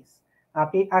analysis,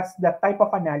 okay, as the type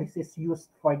of analysis used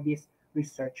for this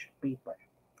research paper.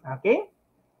 Okay.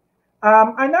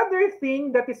 Another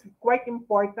thing that is quite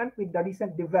important with the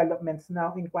recent developments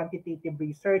now in quantitative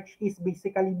research is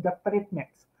basically the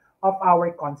treatments of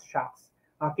our constructs.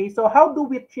 Okay, so how do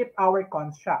we treat our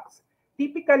constructs?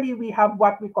 Typically, we have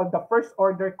what we call the first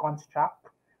order construct.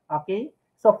 Okay,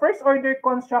 so first order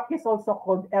construct is also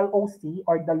called LOC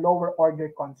or the lower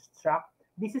order construct.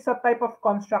 This is a type of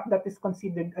construct that is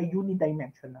considered a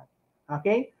unidimensional.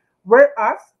 Okay,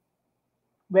 whereas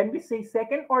when we say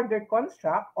second order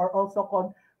construct or also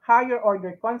called higher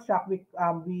order construct,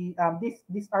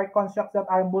 these are constructs that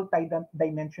are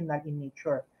multi-dimensional in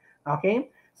nature. Okay,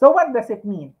 so what does it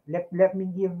mean? Let me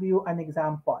give you an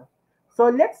example. So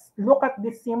let's look at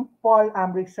this simple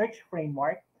research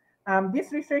framework.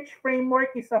 This research framework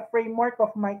is a framework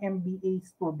of my MBA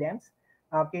students.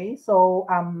 Okay, so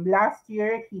last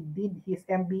year he did his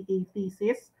MBA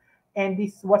thesis, and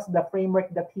this was the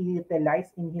framework that he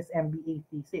utilized in his MBA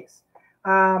thesis.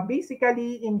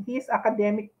 Basically, in his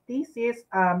academic thesis,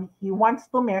 he wants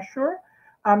to measure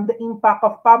the impact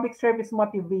of public service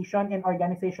motivation and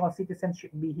organizational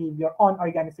citizenship behavior on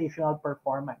organizational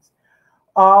performance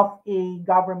of a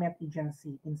government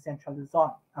agency in Central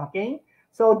Luzon. Okay,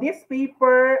 so this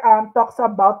paper talks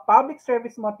about public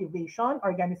service motivation,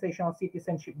 organizational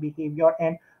citizenship behavior,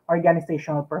 and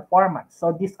organizational performance.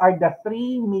 So these are the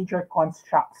three major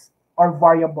constructs or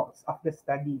variables of the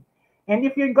study. And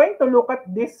if you're going to look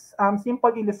at this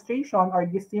simple illustration or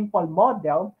this simple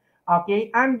model,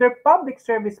 okay, under public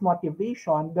service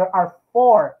motivation, there are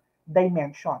 4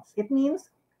 dimensions. It means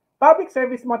public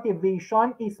service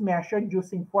motivation is measured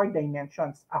using 4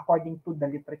 dimensions according to the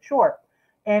literature.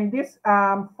 And these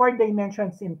 4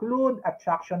 dimensions include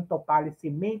attraction to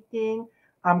policy making,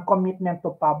 commitment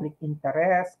to public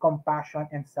interest, compassion,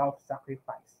 and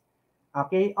self-sacrifice.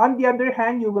 Okay. On the other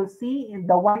hand, you will see in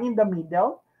the one in the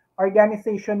middle,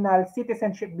 organizational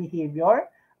citizenship behavior.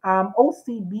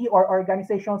 OCB or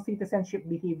organizational citizenship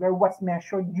behavior was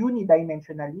measured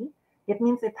unidimensionally. It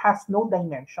means it has no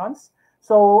dimensions.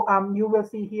 So you will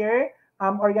see here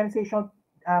organizational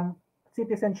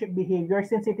citizenship behavior,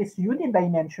 since it is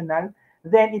unidimensional,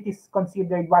 then it is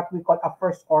considered what we call a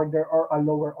first order or a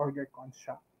lower order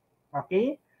construct.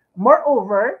 Okay.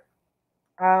 Moreover,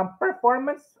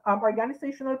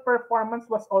 organizational performance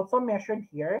was also measured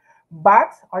here,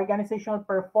 but organizational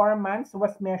performance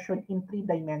was measured in 3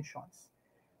 dimensions.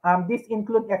 This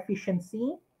include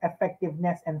efficiency,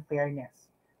 effectiveness, and fairness.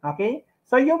 Okay.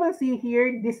 So you will see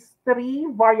here these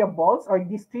 3 variables or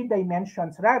these 3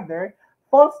 dimensions rather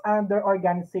falls under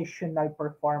organizational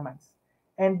performance,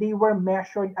 and they were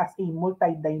measured as a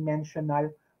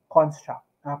multidimensional construct.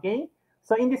 Okay,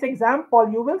 so in this example,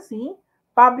 you will see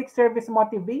public service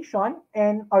motivation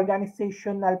and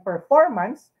organizational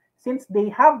performance, since they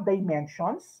have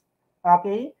dimensions.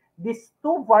 Okay, these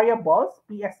 2 variables,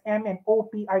 PSM and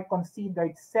OP, are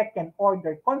considered second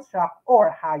order construct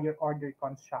or higher order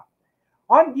construct.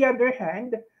 On the other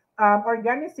hand,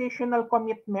 organizational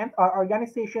commitment or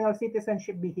organizational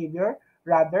citizenship behavior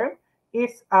rather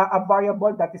is a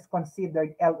variable that is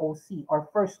considered LOC or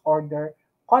first order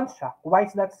construct. Why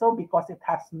is that so? Because it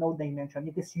has no dimension.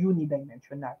 It is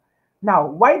unidimensional. Now,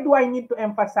 why do I need to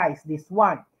emphasize this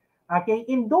one? Okay,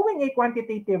 in doing a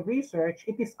quantitative research,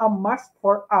 it is a must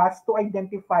for us to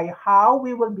identify how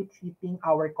we will be treating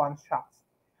our constructs.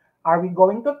 Are we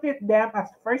going to treat them as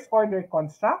first order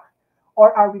construct,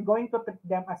 or are we going to treat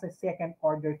them as a second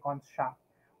order construct?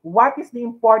 What is the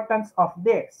importance of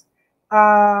this?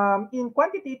 In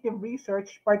quantitative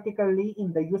research, particularly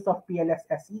in the use of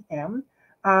PLS-SEM,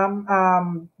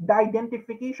 the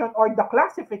identification or the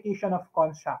classification of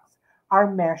constructs are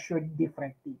measured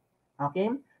differently. Okay?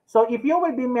 So if you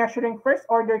will be measuring first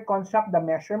order construct, the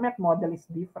measurement model is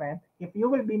different. If you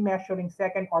will be measuring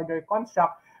second order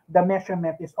construct, the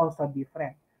measurement is also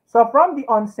different. So from the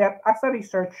onset, as a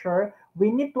researcher,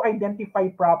 we need to identify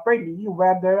properly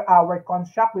whether our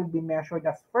construct will be measured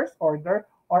as first order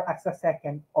or as a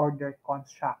second order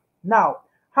construct. Now,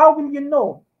 how will you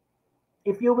know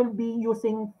if you will be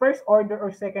using first order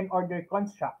or second order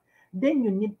construct? Then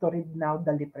you need to read now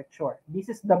the literature. This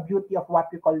is the beauty of what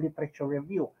we call literature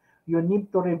review. You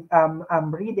need to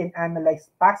read and analyze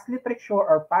past literature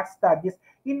or past studies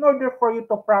in order for you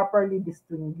to properly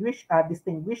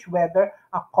distinguish whether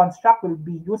a construct will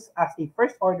be used as a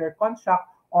first order construct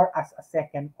or as a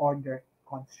second order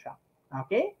construct.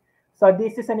 Okay? So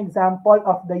this is an example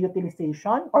of the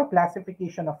utilization or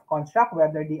classification of construct,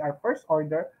 whether they are first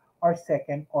order or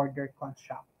second order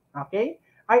construct. Okay?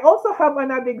 I also have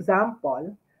another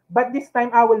example, but this time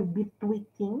I will be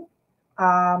tweaking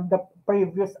the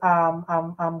previous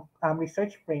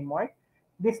research framework.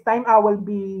 This time I will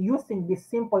be using this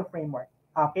simple framework.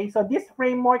 Okay, so this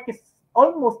framework is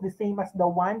almost the same as the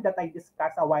one that I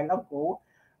discussed a while ago,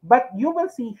 but you will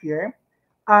see here,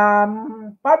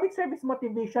 public service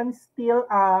motivation is still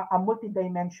a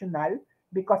multidimensional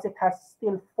because it has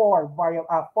still four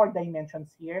dimensions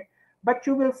here. But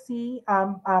you will see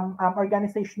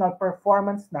organizational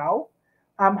performance now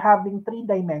having three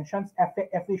dimensions: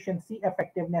 efficiency,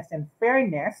 effectiveness, and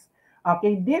fairness.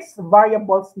 Okay, these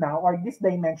variables now, or these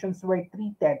dimensions, were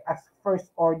treated as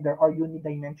first order or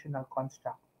unidimensional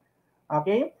construct.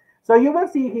 Okay, so you will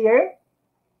see here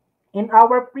in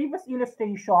our previous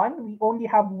illustration, we only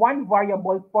have one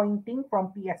variable pointing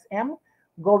from PSM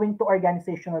going to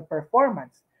organizational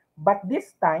performance. But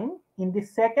this time, in the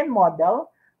second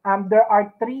model, there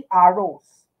are three arrows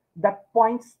that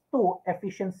points to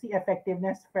efficiency,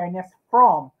 effectiveness, fairness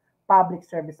from public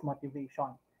service motivation.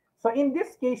 So in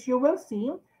this case, you will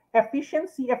see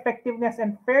efficiency, effectiveness,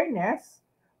 and fairness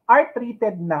are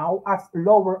treated now as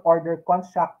lower order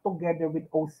construct together with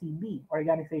OCB,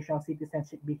 organizational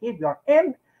citizenship behavior,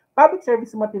 and public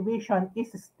service motivation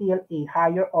is still a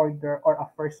higher order or a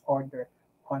first order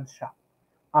construct.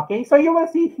 Okay, so you will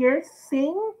see here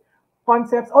same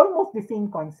concepts, almost the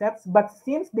same concepts, but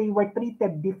since they were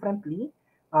treated differently,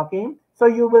 okay, so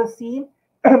you will see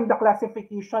the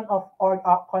classification of all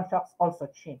constructs also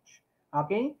change.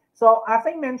 Okay, so as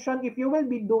I mentioned, if you will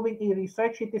be doing a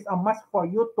research, it is a must for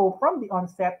you to, from the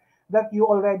onset, that you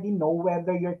already know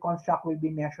whether your construct will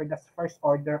be measured as first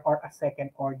order or a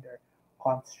second order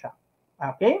construct.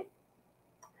 Okay,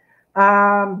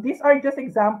 these are just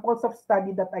examples of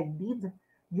study that I did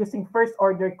using first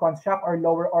order construct or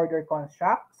lower order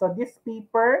construct. So this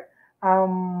paper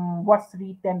was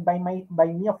written by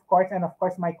me, of course, and of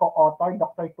course my co-author,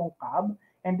 Dr. Tungkab,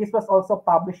 and this was also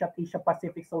published at Asia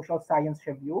Pacific Social Science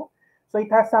Review. So it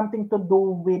has something to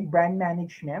do with brand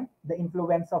management, the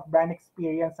influence of brand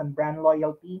experience and brand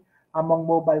loyalty among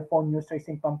mobile phone users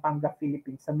in Pampanga,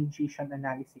 Philippines, a mediation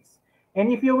analysis.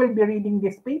 And if you will be reading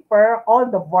this paper, all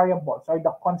the variables or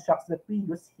the constructs that we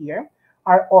use here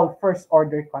are all first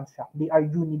order construct. They are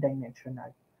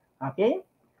unidimensional. Okay.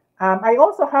 I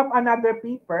also have another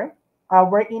paper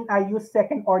wherein I use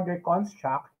second order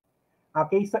construct.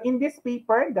 Okay, so in this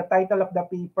paper, the title of the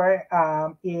paper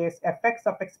is Effects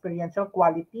of Experiential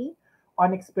Quality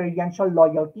on Experiential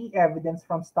Loyalty, Evidence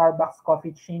from Starbucks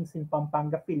Coffee Chains in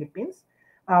Pampanga, Philippines,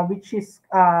 which is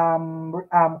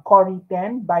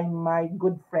co-written by my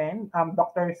good friend,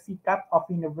 Dr. Sikat of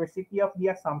University of the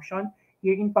Assumption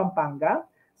here in Pampanga.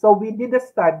 So we did a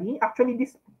study. Actually,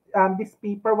 this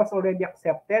paper was already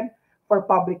accepted for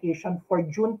publication for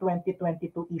June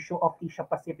 2022 issue of Asia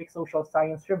Pacific Social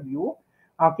Science Review.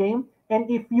 Okay, and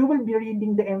if you will be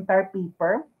reading the entire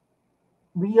paper,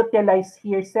 we utilize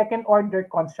here second order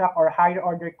construct or higher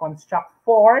order construct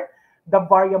for the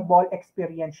variable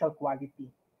experiential quality.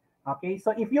 Okay,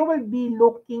 so if you will be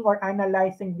looking or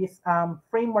analyzing this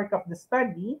framework of the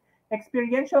study,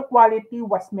 experiential quality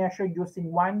was measured using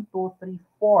 1, 2, 3,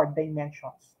 4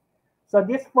 dimensions. So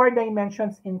these 4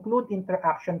 dimensions include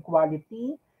interaction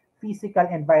quality, physical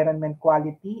environment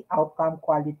quality, outcome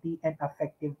quality, and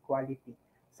affective quality.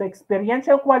 So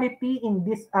experiential quality in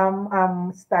this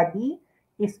study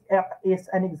is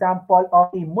an example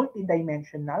of a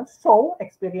multidimensional. So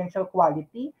experiential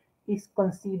quality is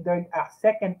considered a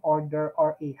second order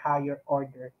or a higher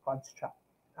order construct.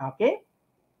 Okay.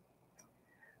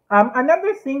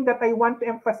 Another thing that I want to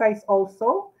emphasize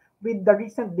also with the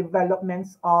recent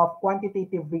developments of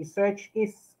quantitative research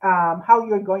is how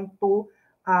you're going to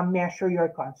measure your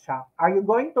construct. Are you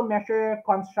going to measure your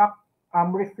construct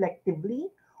reflectively,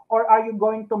 or are you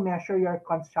going to measure your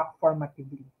construct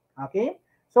formatively? Okay?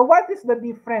 So what is the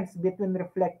difference between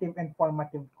reflective and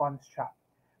formative construct?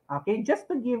 Okay, just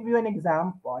to give you an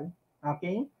example,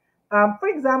 okay? For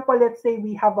example, let's say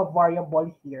we have a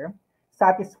variable here,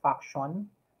 satisfaction,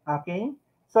 okay?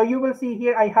 So you will see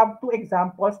here, I have two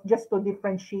examples just to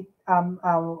differentiate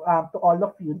to all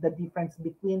of you the difference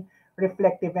between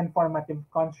reflective and formative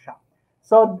construct.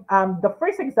 So the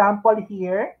first example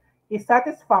here is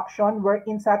satisfaction,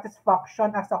 wherein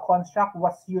satisfaction as a construct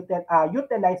was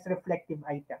utilized reflective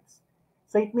items.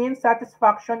 So it means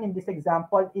satisfaction in this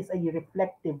example is a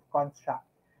reflective construct.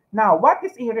 Now, what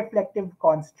is a reflective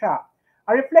construct?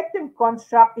 A reflective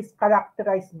construct is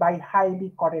characterized by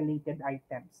highly correlated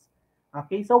items.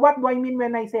 Okay, so what do I mean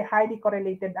when I say highly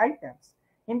correlated items?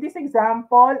 In this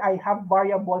example, I have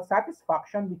variable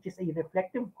satisfaction, which is a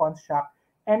reflective construct,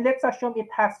 and let's assume it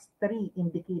has three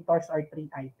indicators or three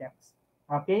items.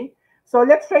 Okay, so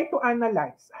let's try to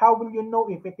analyze. How will you know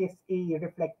if it is a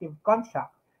reflective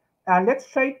construct? Let's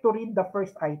try to read the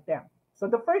first item. So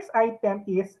the first item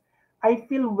is, I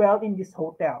feel well in this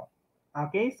hotel.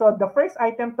 Okay, so the first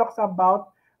item talks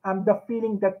about the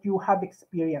feeling that you have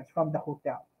experienced from the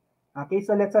hotel. Okay,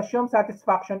 so let's assume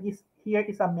satisfaction is here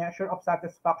is a measure of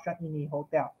satisfaction in a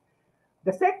hotel.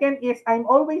 The second is, I'm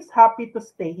always happy to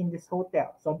stay in this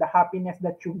hotel. So the happiness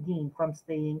that you gain from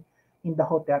staying in the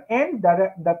hotel. And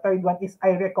the third one is,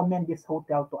 I recommend this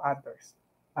hotel to others.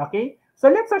 Okay, so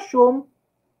let's assume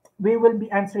we will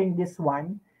be answering this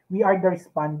one. We are the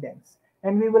respondents.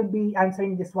 And we will be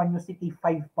answering this one using a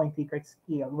 5-point Likert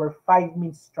scale, where 5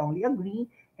 means strongly agree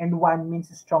and 1 means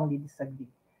strongly disagree.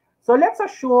 So let's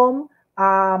assume,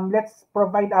 let's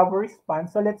provide our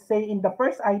response. So let's say in the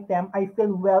first item, I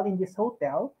feel well in this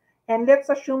hotel. And let's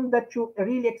assume that you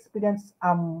really experience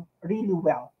really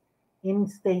well in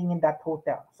staying in that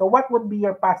hotel. So what would be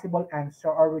your possible answer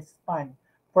or response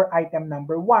for item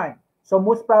number 1? So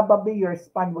most probably your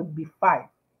response would be 5.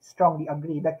 Strongly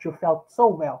agree that you felt so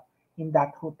well in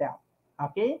that hotel.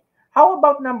 Okay? How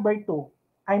about number 2?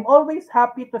 I'm always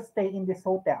happy to stay in this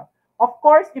hotel. Of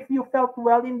course, if you felt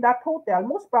well in that hotel,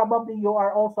 most probably you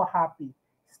are also happy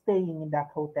staying in that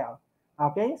hotel.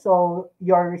 Okay? So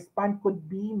your response could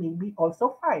be maybe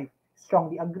also 5.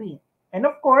 Strongly agree. And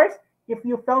of course, if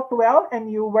you felt well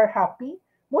and you were happy,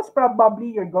 most probably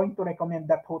you're going to recommend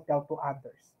that hotel to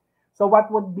others. So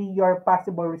what would be your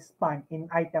possible response in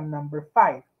item number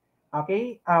 5?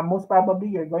 Okay, most probably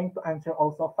you're going to answer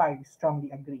also 5, strongly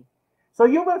agree. So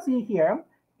you will see here,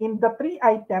 in the 3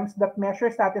 items that measure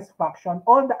satisfaction,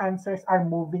 all the answers are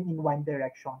moving in one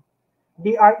direction.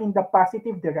 They are in the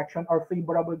positive direction or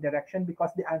favorable direction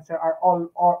because the answer are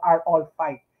all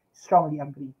 5, strongly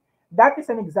agree. That is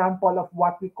an example of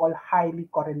what we call highly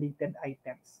correlated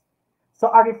items.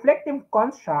 So a reflective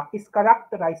construct is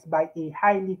characterized by a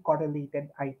highly correlated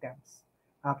items.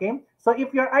 Okay? So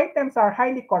if your items are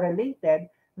highly correlated,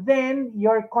 then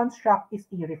your construct is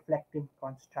a reflective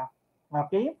construct.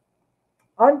 Okay?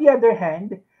 On the other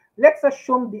hand, let's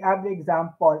assume the other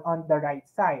example on the right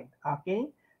side. Okay?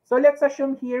 So let's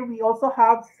assume here we also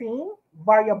have same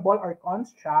variable or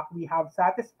construct. We have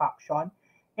satisfaction,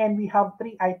 and we have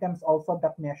 3 items also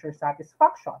that measure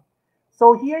satisfaction.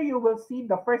 So here you will see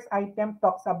the first item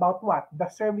talks about what? The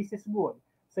service is good.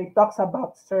 So it talks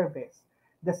about service.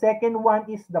 The second one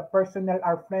is the personnel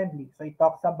are friendly. So it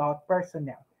talks about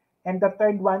personnel. And the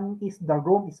third one is the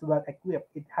room is well equipped.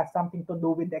 It has something to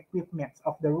do with the equipment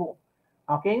of the room.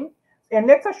 Okay? And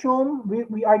let's assume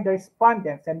we are the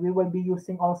respondents and we will be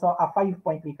using also a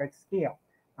 5-point Likert scale.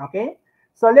 Okay?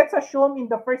 So let's assume in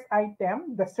the first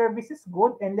item, the service is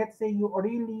good, and let's say you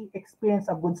really experience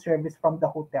a good service from the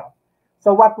hotel.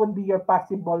 So what would be your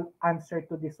possible answer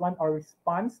to this one or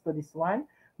response to this one?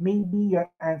 Maybe your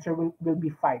answer will be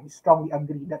 5. Strongly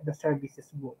agree that the service is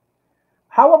good.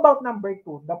 How about number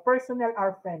 2? The personnel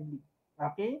are friendly.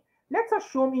 Okay? Let's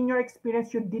assume in your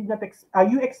experience you did not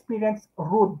you experience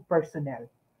rude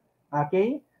personnel.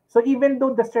 Okay? So even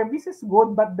though the service is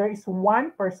good, but there is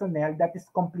one personnel that is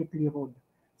completely rude.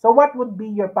 So what would be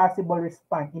your possible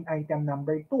response in item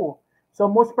number 2? So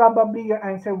most probably your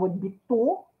answer would be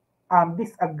 2,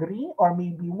 disagree, or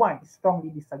maybe 1, strongly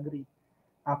disagree.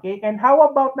 Okay? And how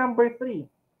about number 3?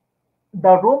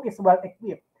 The room is well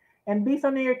equipped. And based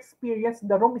on your experience,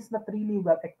 the room is not really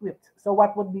well equipped. So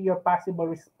what would be your possible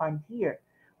response here?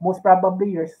 Most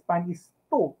probably your response is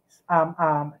 2,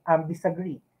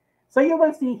 disagree. So you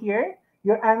will see here,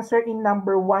 your answer in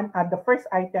number 1 at the first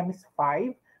item is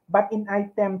 5, but in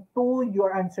item 2,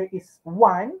 your answer is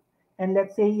 1, and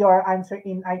let's say your answer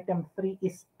in item 3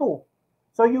 is 2.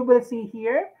 So you will see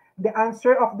here, the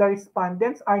answer of the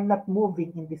respondents are not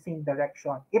moving in the same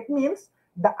direction. It means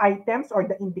the items or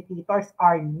the indicators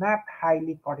are not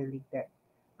highly correlated.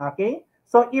 Okay?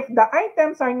 So if the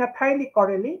items are not highly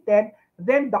correlated,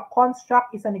 then the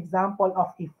construct is an example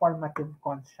of a formative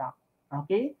construct.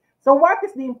 Okay? So what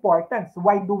is the importance?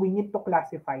 Why do we need to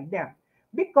classify them?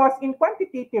 Because in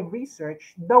quantitative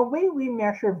research, the way we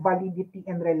measure validity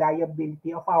and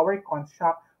reliability of our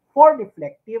construct for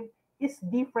reflective is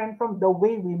different from the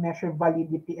way we measure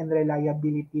validity and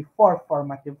reliability for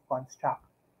formative construct.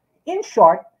 In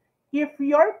short, if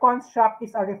your construct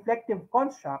is a reflective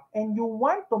construct and you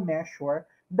want to measure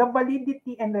the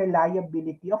validity and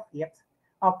reliability of it,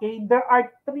 okay, there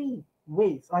are three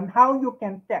ways on how you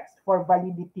can test for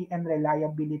validity and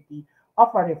reliability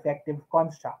of a reflective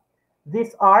construct.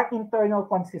 These are internal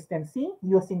consistency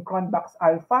using Cronbach's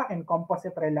alpha and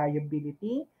composite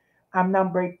reliability.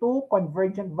 Number two,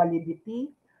 convergent validity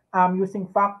using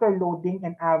factor loading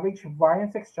and average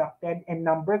variance extracted. And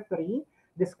number three,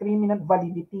 discriminant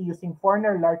validity using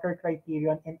Forner-Larter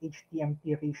criterion and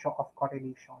HTMT ratio of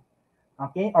correlation.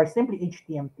 Okay, or simply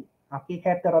HTMT. Okay,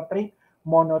 heterotrait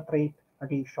monotrait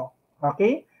ratio.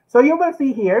 Okay, so you will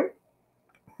see here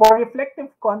for reflective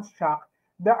construct,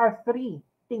 there are three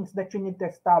things that you need to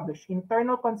establish: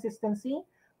 internal consistency,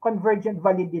 convergent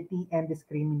validity, and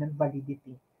discriminant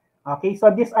validity. Okay, so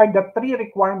these are the three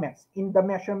requirements in the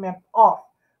measurement of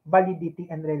validity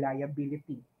and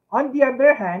reliability. On the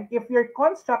other hand, if your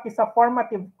construct is a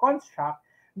formative construct,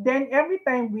 then every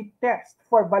time we test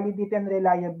for validity and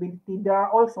reliability, there are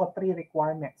also three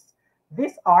requirements.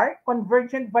 These are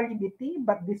convergent validity,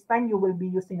 but this time you will be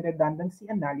using redundancy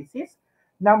analysis.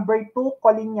 Number two,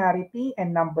 collinearity,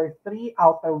 and number three,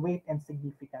 outer weight and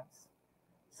significance.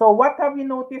 So what have you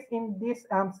noticed in this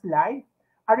slide?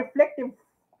 A reflective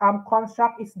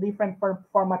construct is different from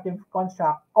formative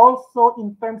construct, also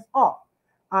in terms of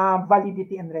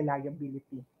validity and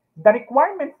reliability. The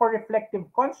requirement for reflective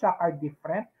construct are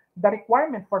different. The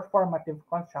requirement for formative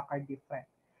construct are different.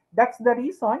 That's the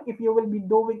reason if you will be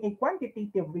doing a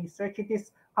quantitative research, it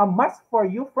is a must for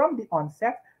you from the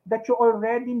onset that you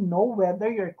already know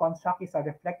whether your construct is a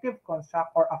reflective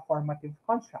construct or a formative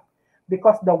construct,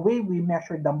 because the way we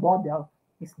measure the model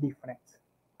is different.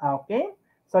 Okay?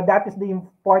 So that is the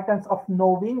importance of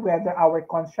knowing whether our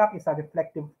construct is a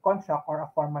reflective construct or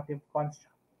a formative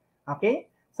construct. Okay?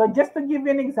 So just to give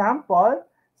you an example,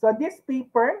 so this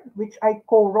paper, which I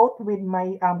co-wrote with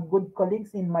my good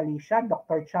colleagues in Malaysia,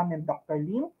 Dr. Cham and Dr.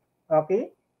 Lim,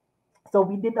 okay? So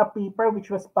we did a paper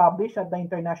which was published at the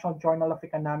International Journal of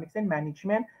Economics and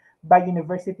Management by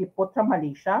University Putra,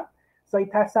 Malaysia. So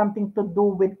it has something to do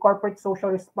with corporate social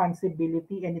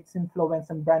responsibility and its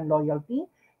influence on brand loyalty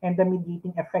and the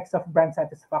mediating effects of brand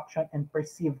satisfaction and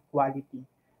perceived quality.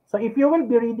 So if you will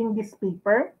be reading this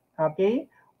paper, okay,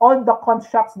 all the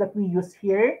constructs that we use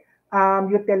here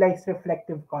utilize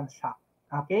reflective construct,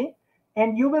 okay?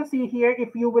 And you will see here,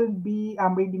 if you will be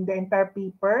reading the entire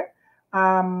paper,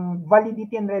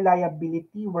 validity and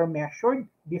reliability were measured.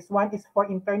 This one is for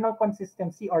internal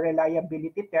consistency or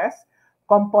reliability test,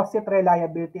 composite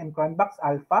reliability and Cronbach's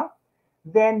alpha.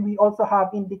 Then we also have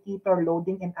indicator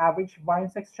loading and average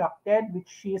variance extracted,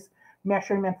 which is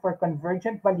measurement for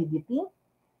convergent validity.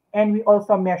 And we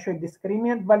also measure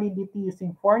discriminant validity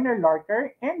using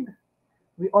Forner-Larter, and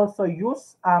we also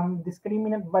use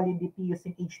discriminant validity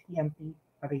using HTMT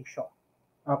ratio.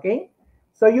 Okay?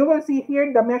 So you will see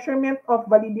here the measurement of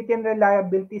validity and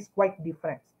reliability is quite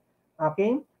different.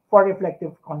 Okay? For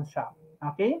reflective construct.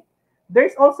 Okay?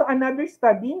 There's also another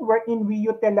study wherein we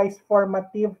utilize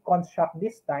formative construct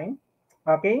this time.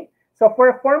 Okay? So for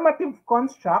a formative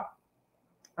construct,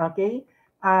 okay,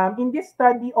 in this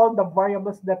study, all the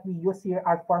variables that we use here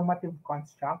are formative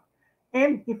construct.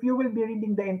 And if you will be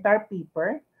reading the entire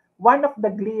paper, one of the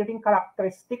glaring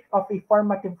characteristics of a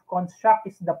formative construct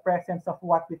is the presence of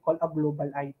what we call a global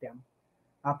item.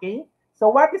 Okay? So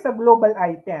what is a global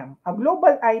item? A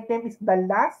global item is the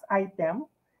last item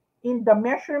in the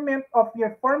measurement of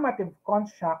your formative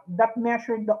construct that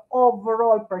measures the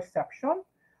overall perception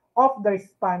of the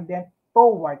respondent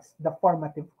towards the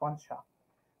formative construct.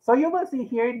 So you will see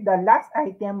here the last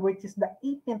item, which is the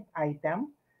 18th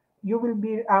item. You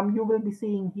will be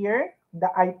seeing here the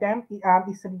item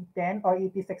is written, or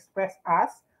it is expressed as,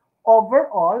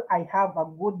 overall, I have a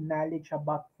good knowledge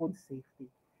about food safety.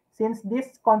 Since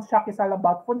this construct is all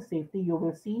about food safety, you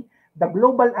will see the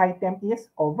global item is,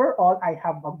 overall, I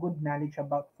have a good knowledge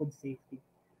about food safety.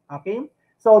 Okay?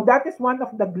 So that is one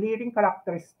of the glaring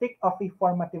characteristic of a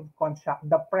formative construct,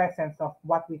 the presence of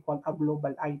what we call a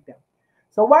global item.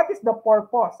 So what is the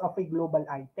purpose of a global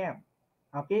item?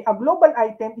 Okay, a global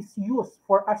item is used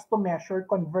for us to measure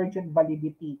convergent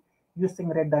validity using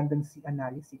redundancy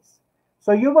analysis.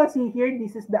 So you will see here,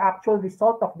 this is the actual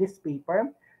result of this paper,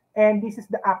 and this is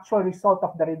the actual result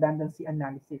of the redundancy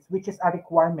analysis, which is a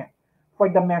requirement for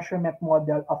the measurement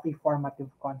model of a formative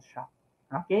construct.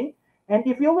 Okay? And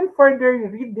if you will further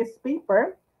read this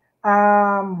paper,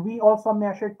 we also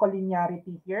measured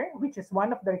collinearity here, which is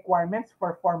one of the requirements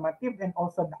for formative, and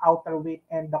also the outer weight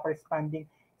and the corresponding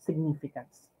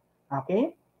significance.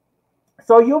 Okay?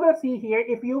 So you will see here,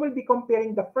 if you will be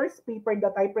comparing the first paper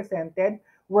that I presented,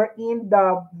 wherein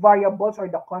the variables or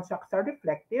the constructs are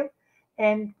reflective,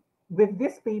 and with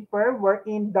this paper,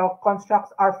 wherein the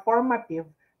constructs are formative,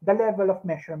 the level of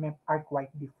measurement are quite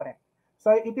different.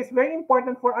 So it is very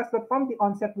important for us that from the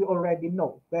onset, we already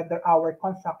know whether our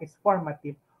construct is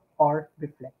formative or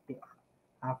reflective.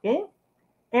 Okay?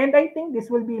 And I think this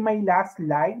will be my last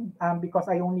slide because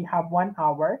I only have 1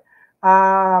 hour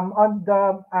on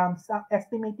the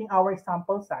estimating our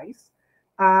sample size.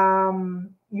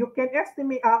 You can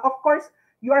estimate, of course,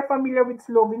 you are familiar with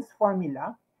Slovin's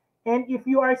formula. And if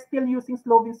you are still using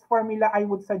Slovin's formula, I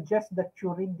would suggest that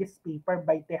you read this paper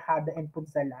by Tejada and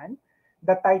Punzalan.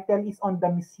 The title is on the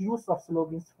misuse of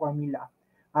Slovin's formula.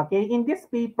 Okay, in this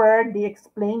paper, they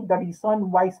explain the reason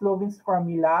why Slovin's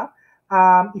formula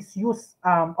is used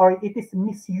or it is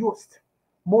misused,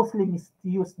 mostly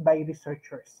misused by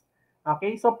researchers.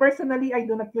 Okay, so personally, I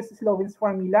do not use Slovin's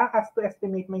formula as to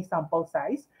estimate my sample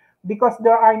size because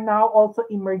there are now also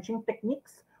emerging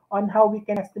techniques on how we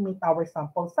can estimate our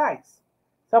sample size.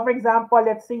 So for example,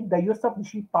 let's say the use of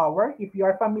G-Power. If you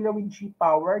are familiar with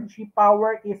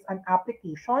G-Power is an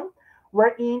application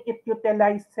wherein it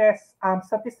utilizes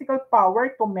statistical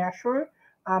power to measure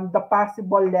the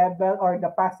possible level or the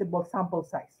possible sample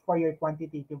size for your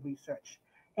quantitative research.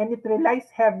 And it relies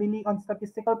heavily on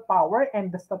statistical power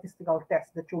and the statistical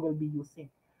test that you will be using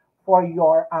for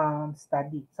your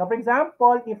study. So for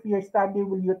example, if your study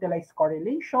will utilize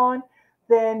correlation,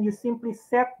 then you simply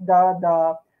set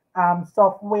the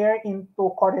software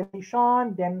into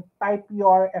correlation, then type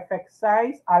your effect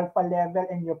size, alpha level,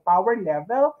 and your power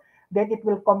level, then it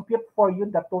will compute for you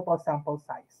the total sample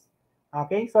size.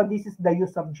 Okay, so this is the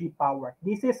use of G-Power.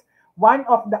 This is one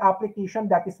of the applications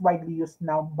that is widely used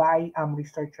now by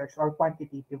researchers or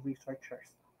quantitative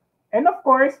researchers. And of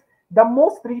course, the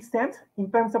most recent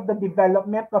in terms of the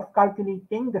development of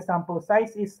calculating the sample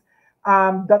size is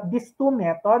these two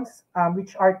methods,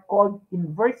 which are called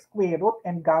inverse square root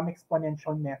and gamma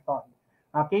exponential method.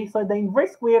 Okay, so the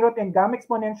inverse square root and gamma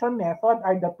exponential method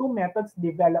are the two methods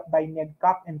developed by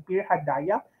Nedcap and Pierre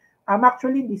Hadaya.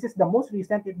 Actually, this is the most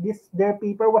recent. Their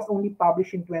paper was only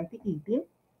published in 2018,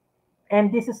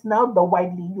 and this is now the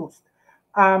widely used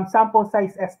sample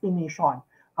size estimation.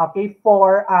 Okay,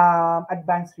 for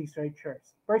advanced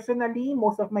researchers. Personally,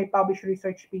 most of my published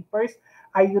research papers,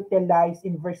 I utilize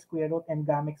inverse square root and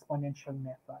gamma exponential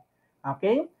method.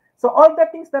 Okay, so all the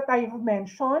things that I have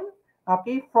mentioned,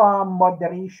 okay, from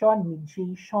moderation,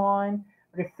 mediation,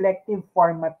 reflective,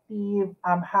 formative,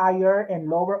 higher and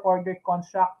lower order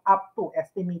construct, up to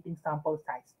estimating sample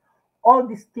size. All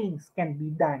these things can be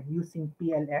done using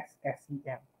PLS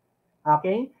SEM.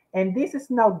 Okay, and this is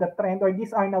now the trend, or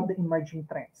these are now the emerging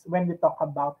trends when we talk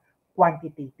about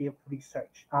quantitative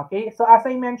research. Okay, so as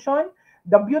I mentioned,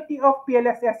 the beauty of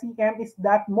PLS SEM is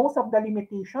that most of the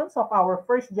limitations of our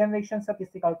first generation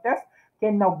statistical test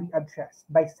can now be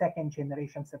addressed by second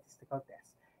generation statistical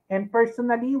tests. And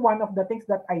personally, one of the things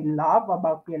that I love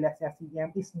about PLS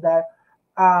SEM is that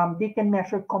they can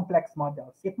measure complex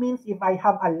models. It means if I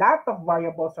have a lot of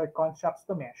variables or constructs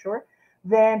to measure,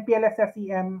 then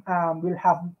PLS-SEM will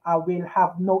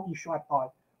have no issue at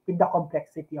all with the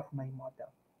complexity of my model.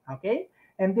 Okay,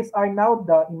 and these are now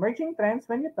the emerging trends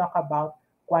when you talk about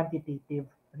quantitative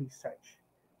research.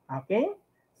 Okay,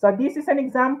 so this is an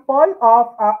example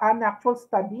of an actual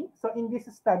study. So in this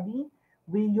study,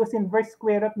 we use inverse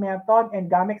square root method and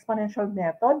gamma exponential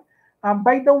method.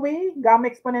 By the way, gamma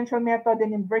exponential method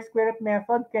and inverse square root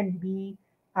method can be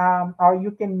or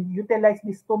you can utilize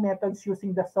these two methods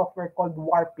using the software called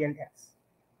WARPLS.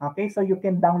 Okay, so you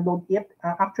can download it.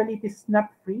 Actually, it is not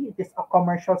free. It is a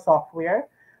commercial software,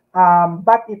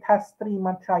 but it has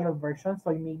 3-month trial version.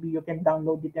 So maybe you can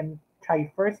download it and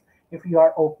try first if you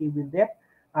are okay with it.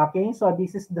 Okay, so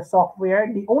this is the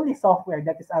software, the only software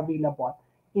that is available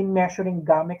in measuring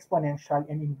gamma exponential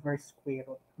and inverse square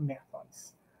root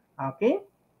methods. Okay.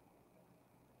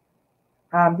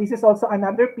 This is also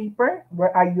another paper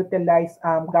where I utilize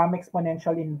gamma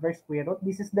exponential inverse square root.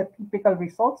 This is the typical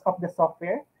results of the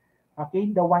software.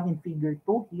 Okay, the one in figure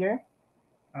 2 here.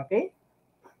 Okay.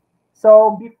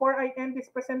 So before I end this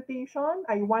presentation,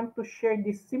 I want to share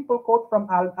this simple quote from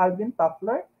Alvin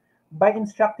Toffler, by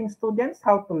instructing students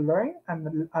how to learn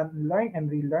and unlearn and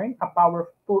relearn, a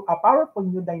powerful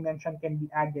new dimension can be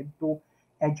added to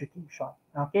education.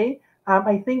 Okay,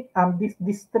 I think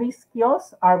these three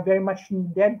skills are very much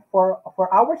needed for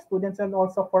our students and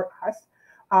also for us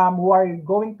who are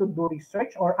going to do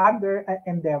research or other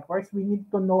endeavors. We need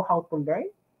to know how to learn,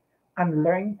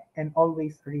 unlearn, and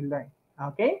always relearn.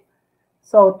 Okay.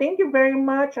 So thank you very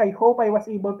much. I hope I was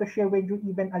able to share with you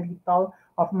even a little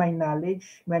of my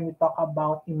knowledge when we talk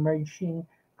about emerging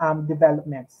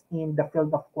developments in the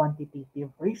field of quantitative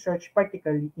research,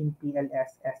 particularly in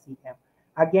PLS SEM.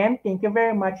 Again, thank you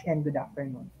very much and good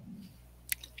afternoon.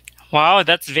 Wow,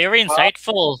 that's very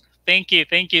insightful. Thank you.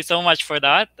 Thank you so much for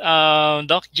that,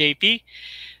 Doc JP.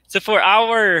 So for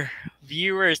our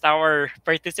viewers, our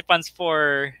participants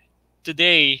for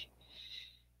today,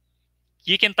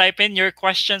 you can type in your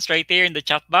questions right there in the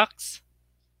chat box.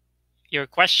 Your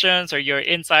questions or your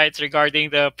insights regarding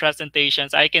the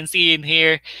presentations. I can see in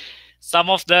here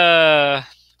some of the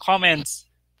comments.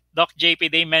 Doc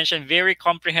JP, they mentioned very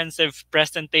comprehensive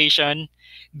presentation,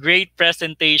 great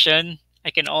presentation.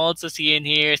 I can also see in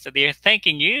here, so they're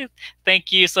thanking you.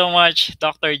 Thank you so much,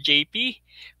 Dr. JP,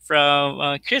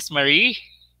 from Chris Marie.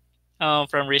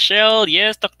 From Rochelle,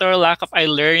 yes, Dr. Lacap, I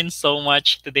learned so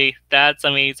much today. That's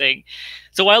amazing.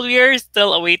 So while we are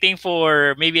still awaiting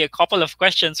for maybe a couple of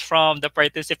questions from the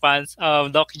participants,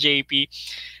 Doc JP,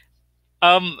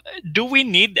 um, do we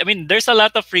need? I mean, there's a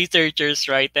lot of researchers,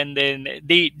 right? And then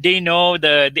they know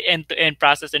the end to end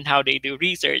process and how they do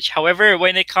research. However,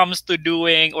 when it comes to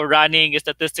doing or running a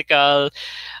statistical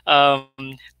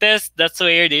test, that's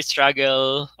where they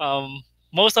struggle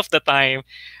most of the time.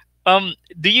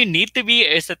 Do you need to be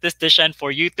a statistician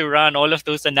for you to run all of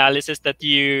those analysis that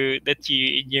you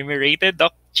enumerated,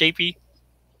 Doc JP?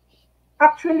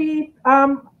 Actually,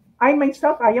 I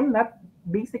myself, I am not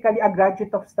basically a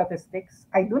graduate of statistics.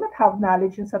 I do not have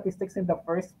knowledge in statistics in the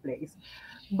first place.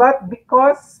 But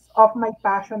because of my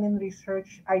passion in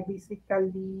research, I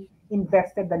basically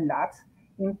invested a lot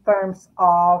in terms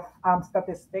of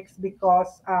statistics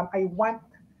because I want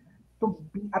to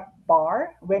be at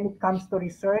par when it comes to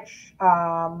research,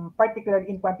 particularly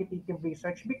in quantitative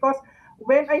research. Because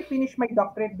when I finished my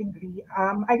doctorate degree,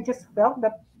 I just felt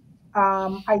that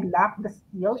I lack the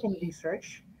skill in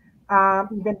research,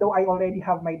 even though I already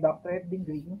have my doctorate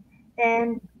degree.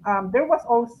 And there was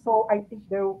also, I think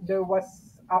there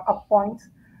was a point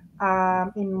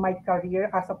in my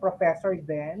career as a professor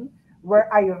then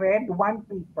where I read one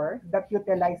paper that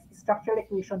utilized structural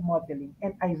equation modeling,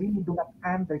 and I really do not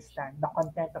understand the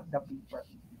content of the paper.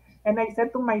 And I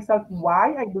said to myself,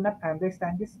 why I do not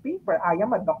understand this paper? I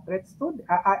am a doctorate student.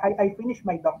 I finished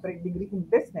my doctorate degree in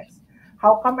business.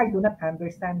 How come I do not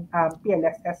understand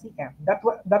PLS SEM? That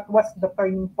was the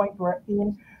turning point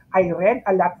wherein I read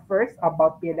a lot first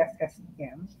about PLS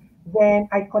SEM. Then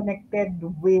I connected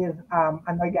with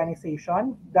an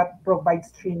organization that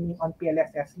provides training on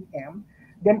PLS SEM.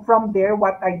 Then from there,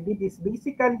 what I did is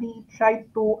basically try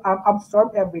to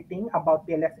absorb everything about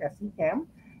PLS SEM.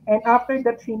 And after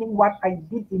the training, what I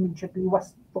did immediately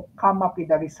was to come up with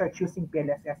a research using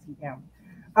PLS SEM.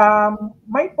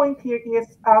 My point here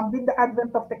is with the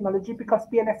advent of technology, because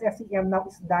PLS SEM now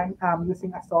is done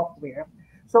using a software,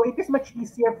 so it is much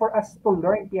easier for us to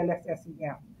learn PLS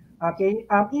SEM. Okay,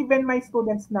 even my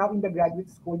students now in the graduate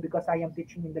school, because I am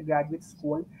teaching in the graduate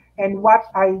school, and what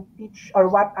I teach or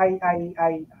what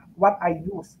I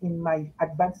use in my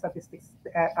advanced statistics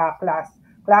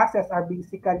classes are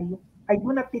basically I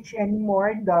do not teach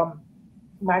anymore the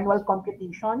manual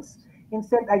computations.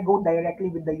 Instead, I go directly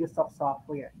with the use of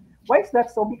software. Why is that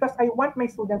so? Because I want my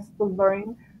students to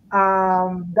learn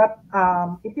that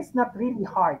it is not really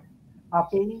hard,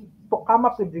 okay, to come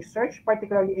up with research,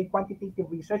 particularly a quantitative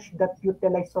research that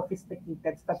utilize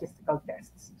sophisticated statistical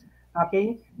tests.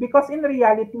 Okay, because in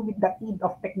reality, with the aid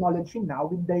of technology now,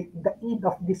 with the aid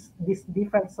of this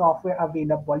different software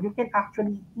available, you can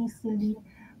actually easily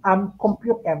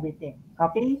compute everything.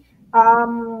 Okay,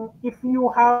 if you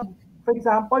have, for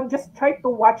example, just try to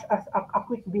watch a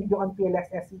quick video on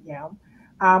PLS SEM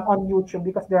on YouTube,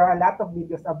 because there are a lot of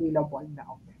videos available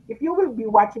now. If you will be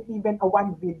watching even a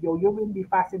one video, you will be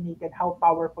fascinated how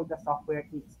powerful the software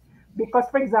is. Because,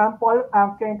 for example,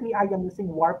 currently I am using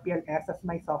Warp PLS as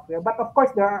my software, but of course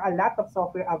there are a lot of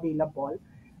software available.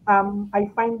 I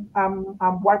find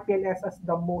Warp PLS as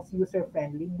the most user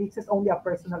friendly. This is only a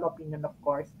personal opinion, of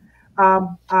course.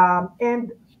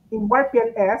 And in Warp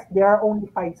PLS, there are only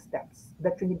 5 steps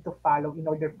that you need to follow in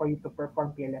order for you to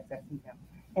perform PLS SEM.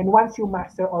 And once you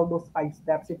master all those 5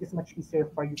 steps, it is much easier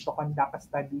for you to conduct a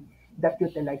study that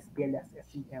utilizes PLS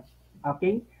SEM.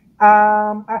 Okay?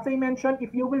 As I mentioned,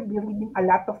 if you will be reading a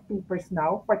lot of papers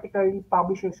now, particularly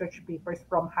published research papers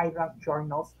from high-ranked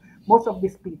journals, most of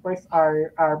these papers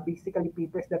are basically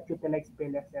papers that utilize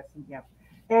PLS-SEM.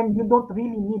 And you don't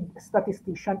really need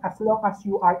statistician as long as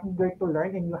you are eager to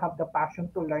learn and you have the passion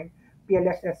to learn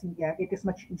PLS-SEM. It is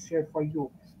much easier for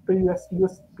you to use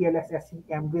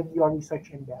PLS-SEM with your research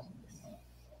endeavors.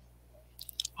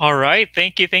 All right.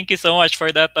 Thank you so much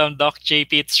for that, Doc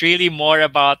JP. It's really more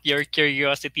about your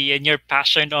curiosity and your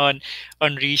passion on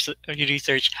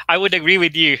research. I would agree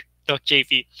with you, Doc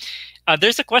JP.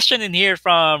 There's a question in here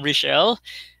from Richelle.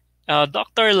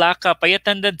 Dr. Lacap, I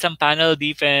attended some panel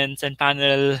defense and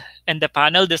the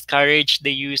panel discouraged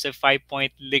the use of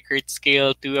 5-point Likert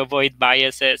scale to avoid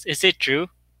biases. Is it true?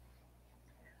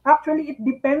 Actually, it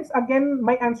depends. Again,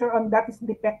 my answer on that is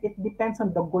it depends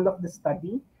on the goal of the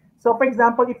study. So, for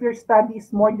example, if your study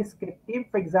is more descriptive,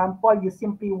 for example, you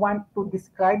simply want to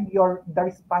describe the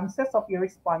responses of your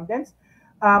respondents.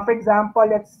 For example,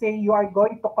 let's say you are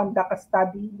going to conduct a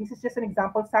study. This is just an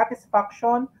example: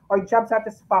 satisfaction or job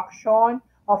satisfaction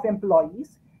of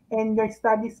employees, and your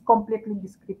study is completely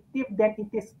descriptive. Then it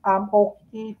is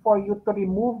okay for you to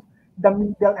remove the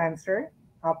middle answer.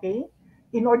 Okay,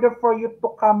 in order for you to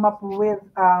come up with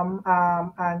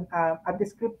a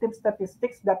descriptive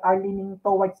statistics that are leaning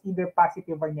towards either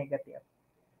positive or negative.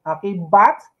 Okay,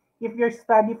 but if your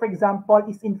study, for example,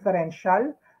 is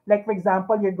inferential, like for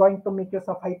example, you're going to make use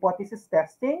of hypothesis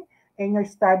testing, and your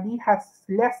study has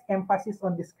less emphasis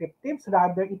on descriptives,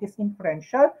 rather it is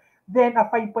inferential, then a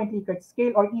 5-point Likert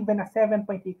scale or even a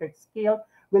 7-point Likert scale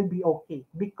will be okay.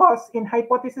 Because in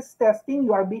hypothesis testing,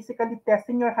 you are basically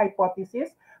testing your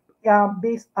hypothesis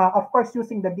based, of course,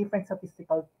 using the different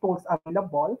statistical tools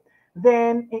available.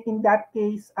 Then in that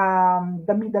case,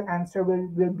 the middle answer will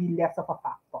be less of a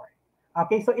factor.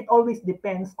 Okay, so it always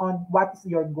depends on what is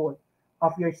your goal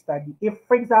of your study. If,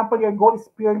 for example, your goal is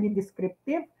purely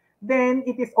descriptive, then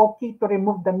it is okay to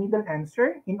remove the middle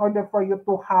answer in order for you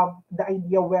to have the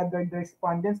idea whether the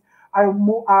respondents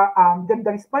the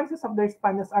responses of the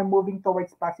respondents are moving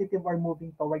towards positive or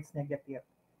moving towards negative.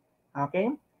 Okay,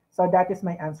 so that is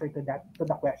my answer to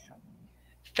the question.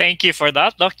 Thank you for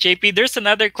that, Doc JP. There's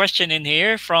another question in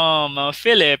here from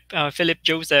Philip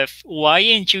Joseph. Why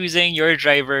in choosing your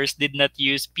drivers did not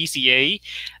use PCA?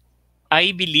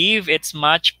 I believe it's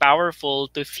much powerful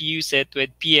to fuse it with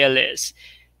PLS.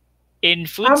 In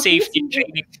food safety PCA,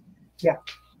 training, yeah,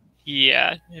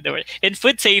 yeah, in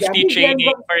food yeah, safety big training,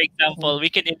 Denver. for Mhm. example, we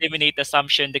can eliminate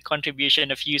assumption the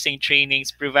contribution of using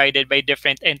trainings provided by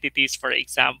different entities, for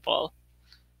example.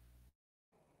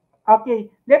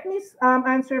 Okay, let me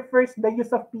answer first the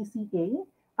use of PCA.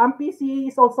 PCA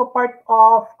is also part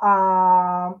of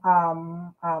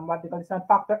what they call this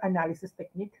factor analysis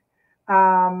technique.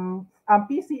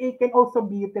 PCA can also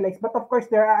be utilized, but of course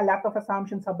there are a lot of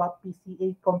assumptions about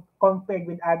PCA compared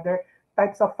with other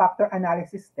types of factor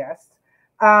analysis tests.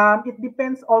 It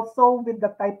depends also with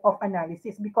the type of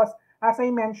analysis because, as I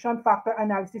mentioned, factor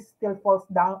analysis still falls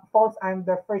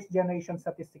under first generation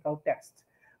statistical tests.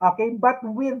 Okay, but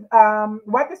with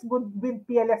what is good with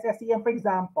PLS-SEM, for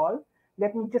example,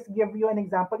 let me just give you an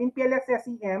example. In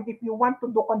PLS-SEM, if you want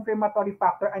to do confirmatory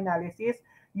factor analysis,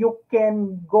 you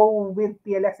can go with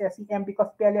PLS-SEM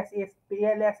because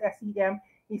PLS-SEM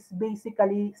is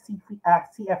basically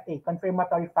CFA,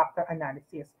 confirmatory factor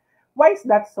analysis. Why is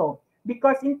that so?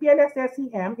 Because in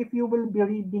PLS-SEM, if you will be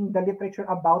reading the literature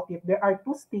about it, there are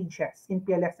two stages in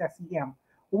PLS-SEM.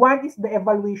 One is the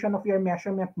evaluation of your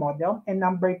measurement model, and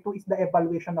number two is the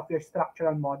evaluation of your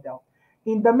structural model.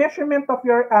 In the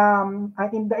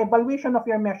evaluation of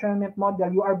your measurement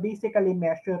model, you are basically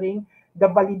measuring the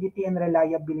validity and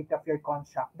reliability of your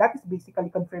construct. That is basically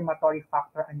confirmatory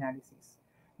factor analysis.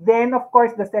 Then, of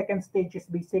course, the second stage is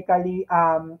basically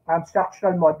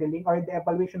structural modeling or the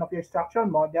evaluation of your structural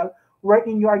model,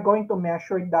 wherein you are going to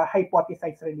measure the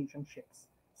hypothesized relationships.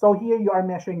 So here you are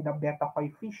measuring the beta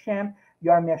coefficient,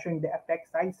 you are measuring the effect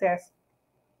sizes,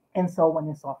 and so on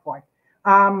and so forth.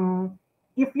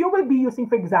 If you will be using,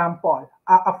 for example,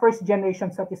 a first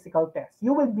generation statistical test,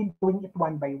 you will be doing it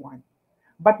one by one.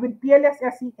 But with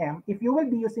PLS-SEM, if you will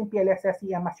be using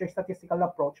PLS-SEM as your statistical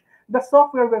approach, the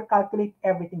software will calculate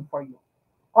everything for you.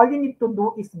 All you need to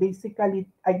do is basically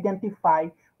identify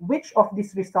which of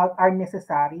these results are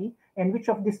necessary and which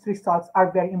of these results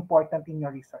are very important in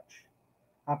your research.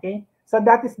 Okay, so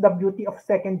that is the beauty of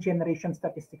second generation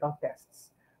statistical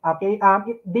tests. Okay,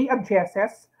 they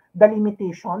addresses the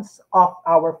limitations of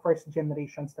our first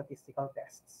generation statistical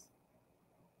tests.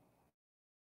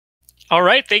 All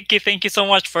right, thank you so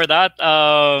much for that,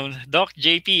 Doc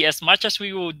JP. As much as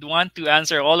we would want to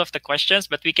answer all of the questions,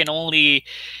 but we can only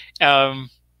um,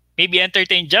 maybe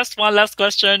entertain just one last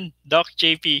question, Doc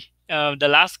JP. The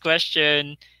last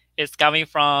question is coming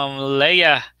from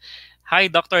Leia. Hi,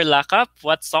 Dr. Lacap.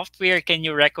 What software can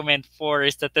you recommend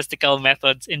for statistical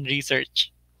methods in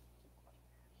research?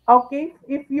 Okay,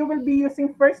 if you will be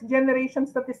using first generation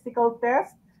statistical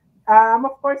test,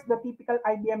 of course the typical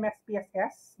IBM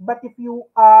SPSS. But if you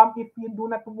do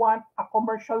not want a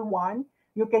commercial one,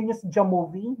 you can use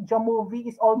Jamovi. Jamovi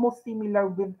is almost similar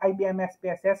with IBM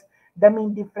SPSS. The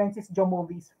main difference is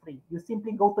Jamovi is free. You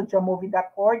simply go to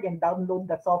jamovi.org and download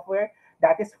the software.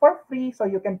 That is for free, so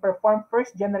you can perform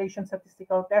first generation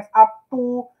statistical test up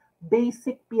to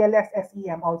basic PLS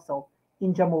SEM also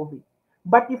in Jamovi.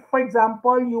 But if, for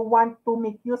example, you want to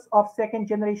make use of second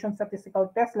generation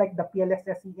statistical tests like the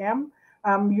PLS-SEM,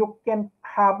 you can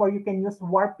have or you can use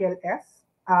WAR-PLS.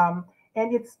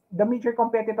 And it's the major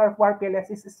competitor of WAR-PLS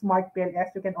is Smart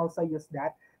PLS. You can also use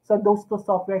that. So those two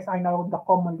softwares are now the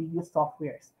commonly used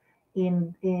softwares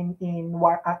in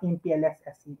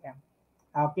PLS-SEM.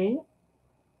 Okay.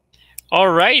 All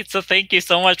right, so thank you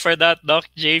so much for that, Doc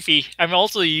JP. I'm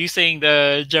also using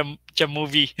the Jam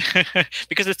movie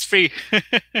because it's free.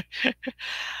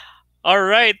 All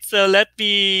right, so let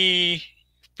me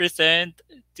present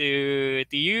to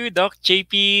you, Doc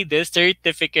JP, the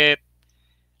certificate.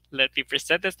 Let me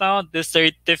present this now. The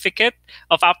certificate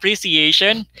of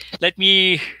appreciation. Let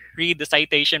me read the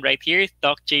citation right here.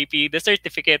 Doc JP, the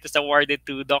certificate is awarded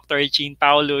to Dr. Jean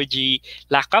Paolo G.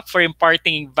 Lacap for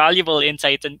imparting valuable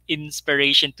insights and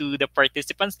inspiration to the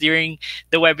participants during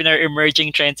the webinar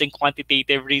Emerging Trends in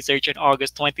Quantitative Research in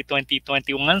August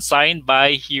 2020-21, signed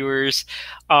by yours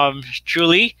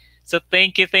truly. So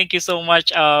thank you so much,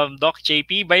 Doc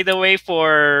JP. By the way,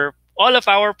 for all of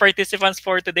our participants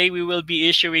for today, we will be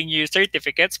issuing you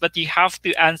certificates, but you have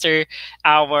to answer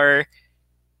our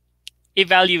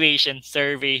evaluation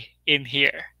survey in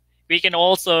here. We can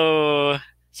also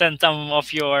send some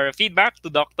of your feedback to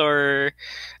Doc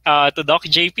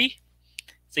JP,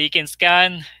 so you can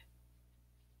scan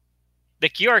the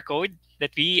QR code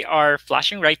that we are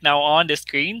flashing right now on the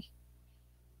screen.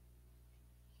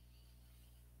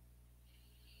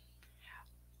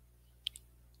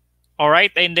 All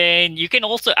right, and then you can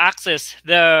also access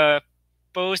the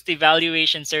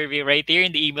post-evaluation survey right here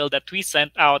in the email that we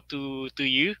sent out to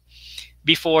you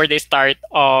before the start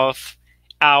of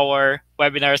our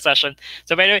webinar session.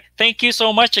 So by the way, thank you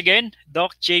so much again,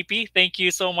 Doc JP. Thank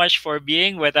you so much for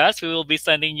being with us. We will be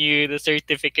sending you the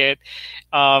certificate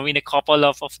in a couple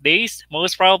of days,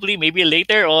 most probably, maybe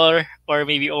later or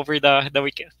maybe over the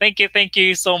weekend. Thank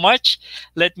you so much.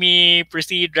 Let me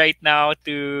proceed right now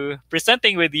to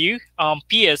presenting with you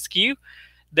PSQ,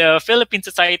 the Philippine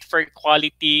Society for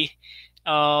Quality.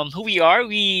 Who we are,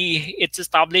 it's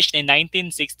established in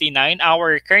 1969.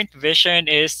 Our current vision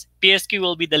is PSQ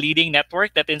will be the leading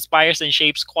network that inspires and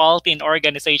shapes quality and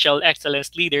organizational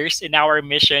excellence leaders. And our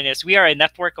mission is we are a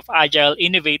network of agile,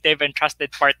 innovative, and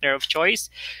trusted partner of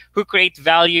choice who create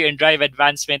value and drive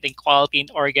advancement in quality and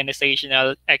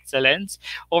organizational excellence.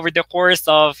 Over the course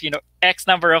of X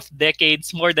number of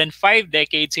decades, more than 5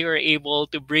 decades, we were able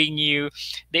to bring you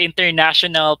the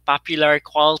international popular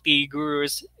quality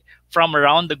gurus from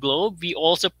around the globe. We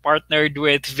also partnered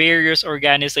with various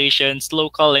organizations,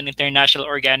 local and international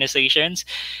organizations.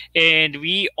 And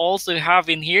we also have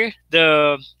in here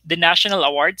the national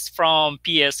awards from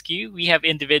PSQ. We have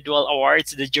individual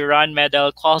awards, the Duran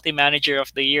Medal, Quality Manager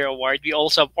of the Year Award. We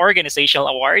also have organizational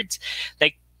awards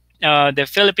like the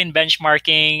Philippine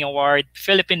Benchmarking Award,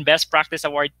 Philippine Best Practice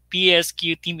Award,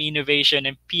 PSQ Team Innovation,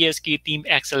 and PSQ Team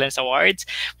Excellence Awards.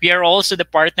 We are also the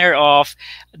partner of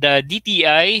the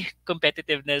DTI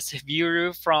Competitiveness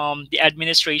Bureau from the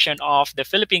administration of the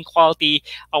Philippine Quality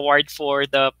Award for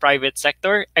the private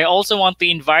sector. I also want to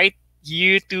invite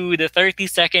you to the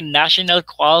 32nd National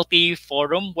Quality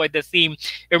Forum with the theme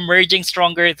Emerging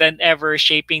Stronger Than Ever,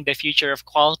 Shaping the Future of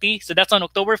Quality. So that's on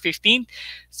October 15th.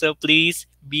 So please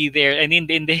be there. And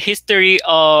in the history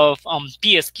of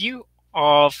PSQ,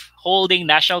 of holding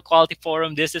National Quality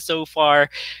Forum, this is so far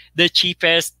the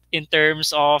cheapest in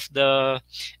terms of the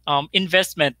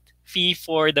investment fee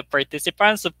for the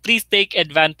participants. So please take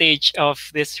advantage of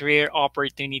this rare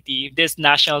opportunity, this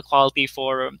National Quality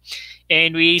Forum.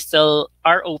 And we still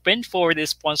are open for the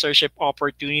sponsorship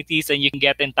opportunities, and you can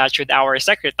get in touch with our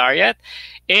secretariat.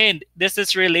 And this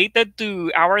is related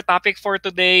to our topic for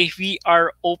today. We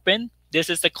are open. This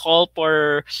is a call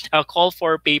for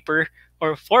paper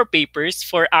or 4 papers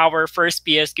for our first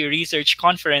PSQ Research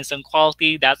Conference on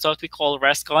Quality. That's what we call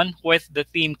RESCON, with the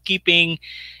theme Keeping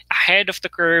Ahead of the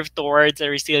Curve Towards a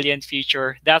Resilient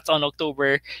Future. That's on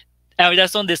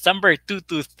that's on December 2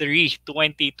 to 3,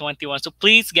 2021. So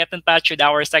please get in touch with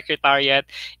our secretariat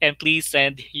and please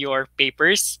send your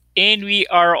papers. And we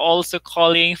are also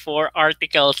calling for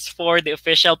articles for the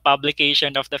official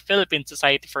publication of the Philippine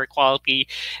Society for Quality.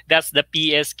 That's the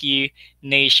PSQ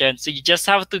Nation. So you just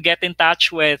have to get in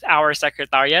touch with our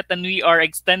secretariat, and we are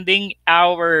extending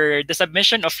the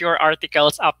submission of your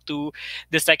articles up to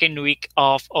the second week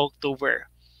of October.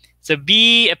 So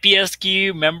be a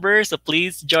PSQ member. So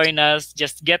please join us.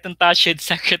 Just get in touch with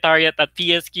secretariat at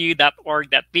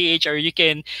psq.org.ph, or you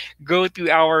can go to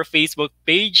our Facebook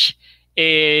page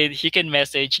and you can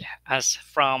message us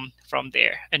from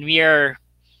there. And we are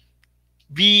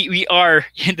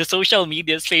in the social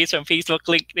media space, from Facebook,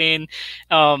 LinkedIn,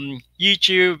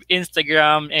 YouTube,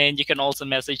 Instagram, and you can also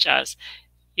message us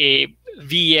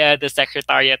via the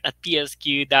secretariat at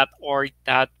psq.org.ph.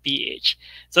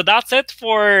 So that's it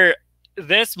for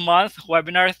this month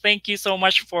webinar. Thank you so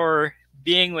much for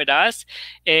being with us,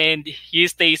 and you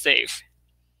stay safe.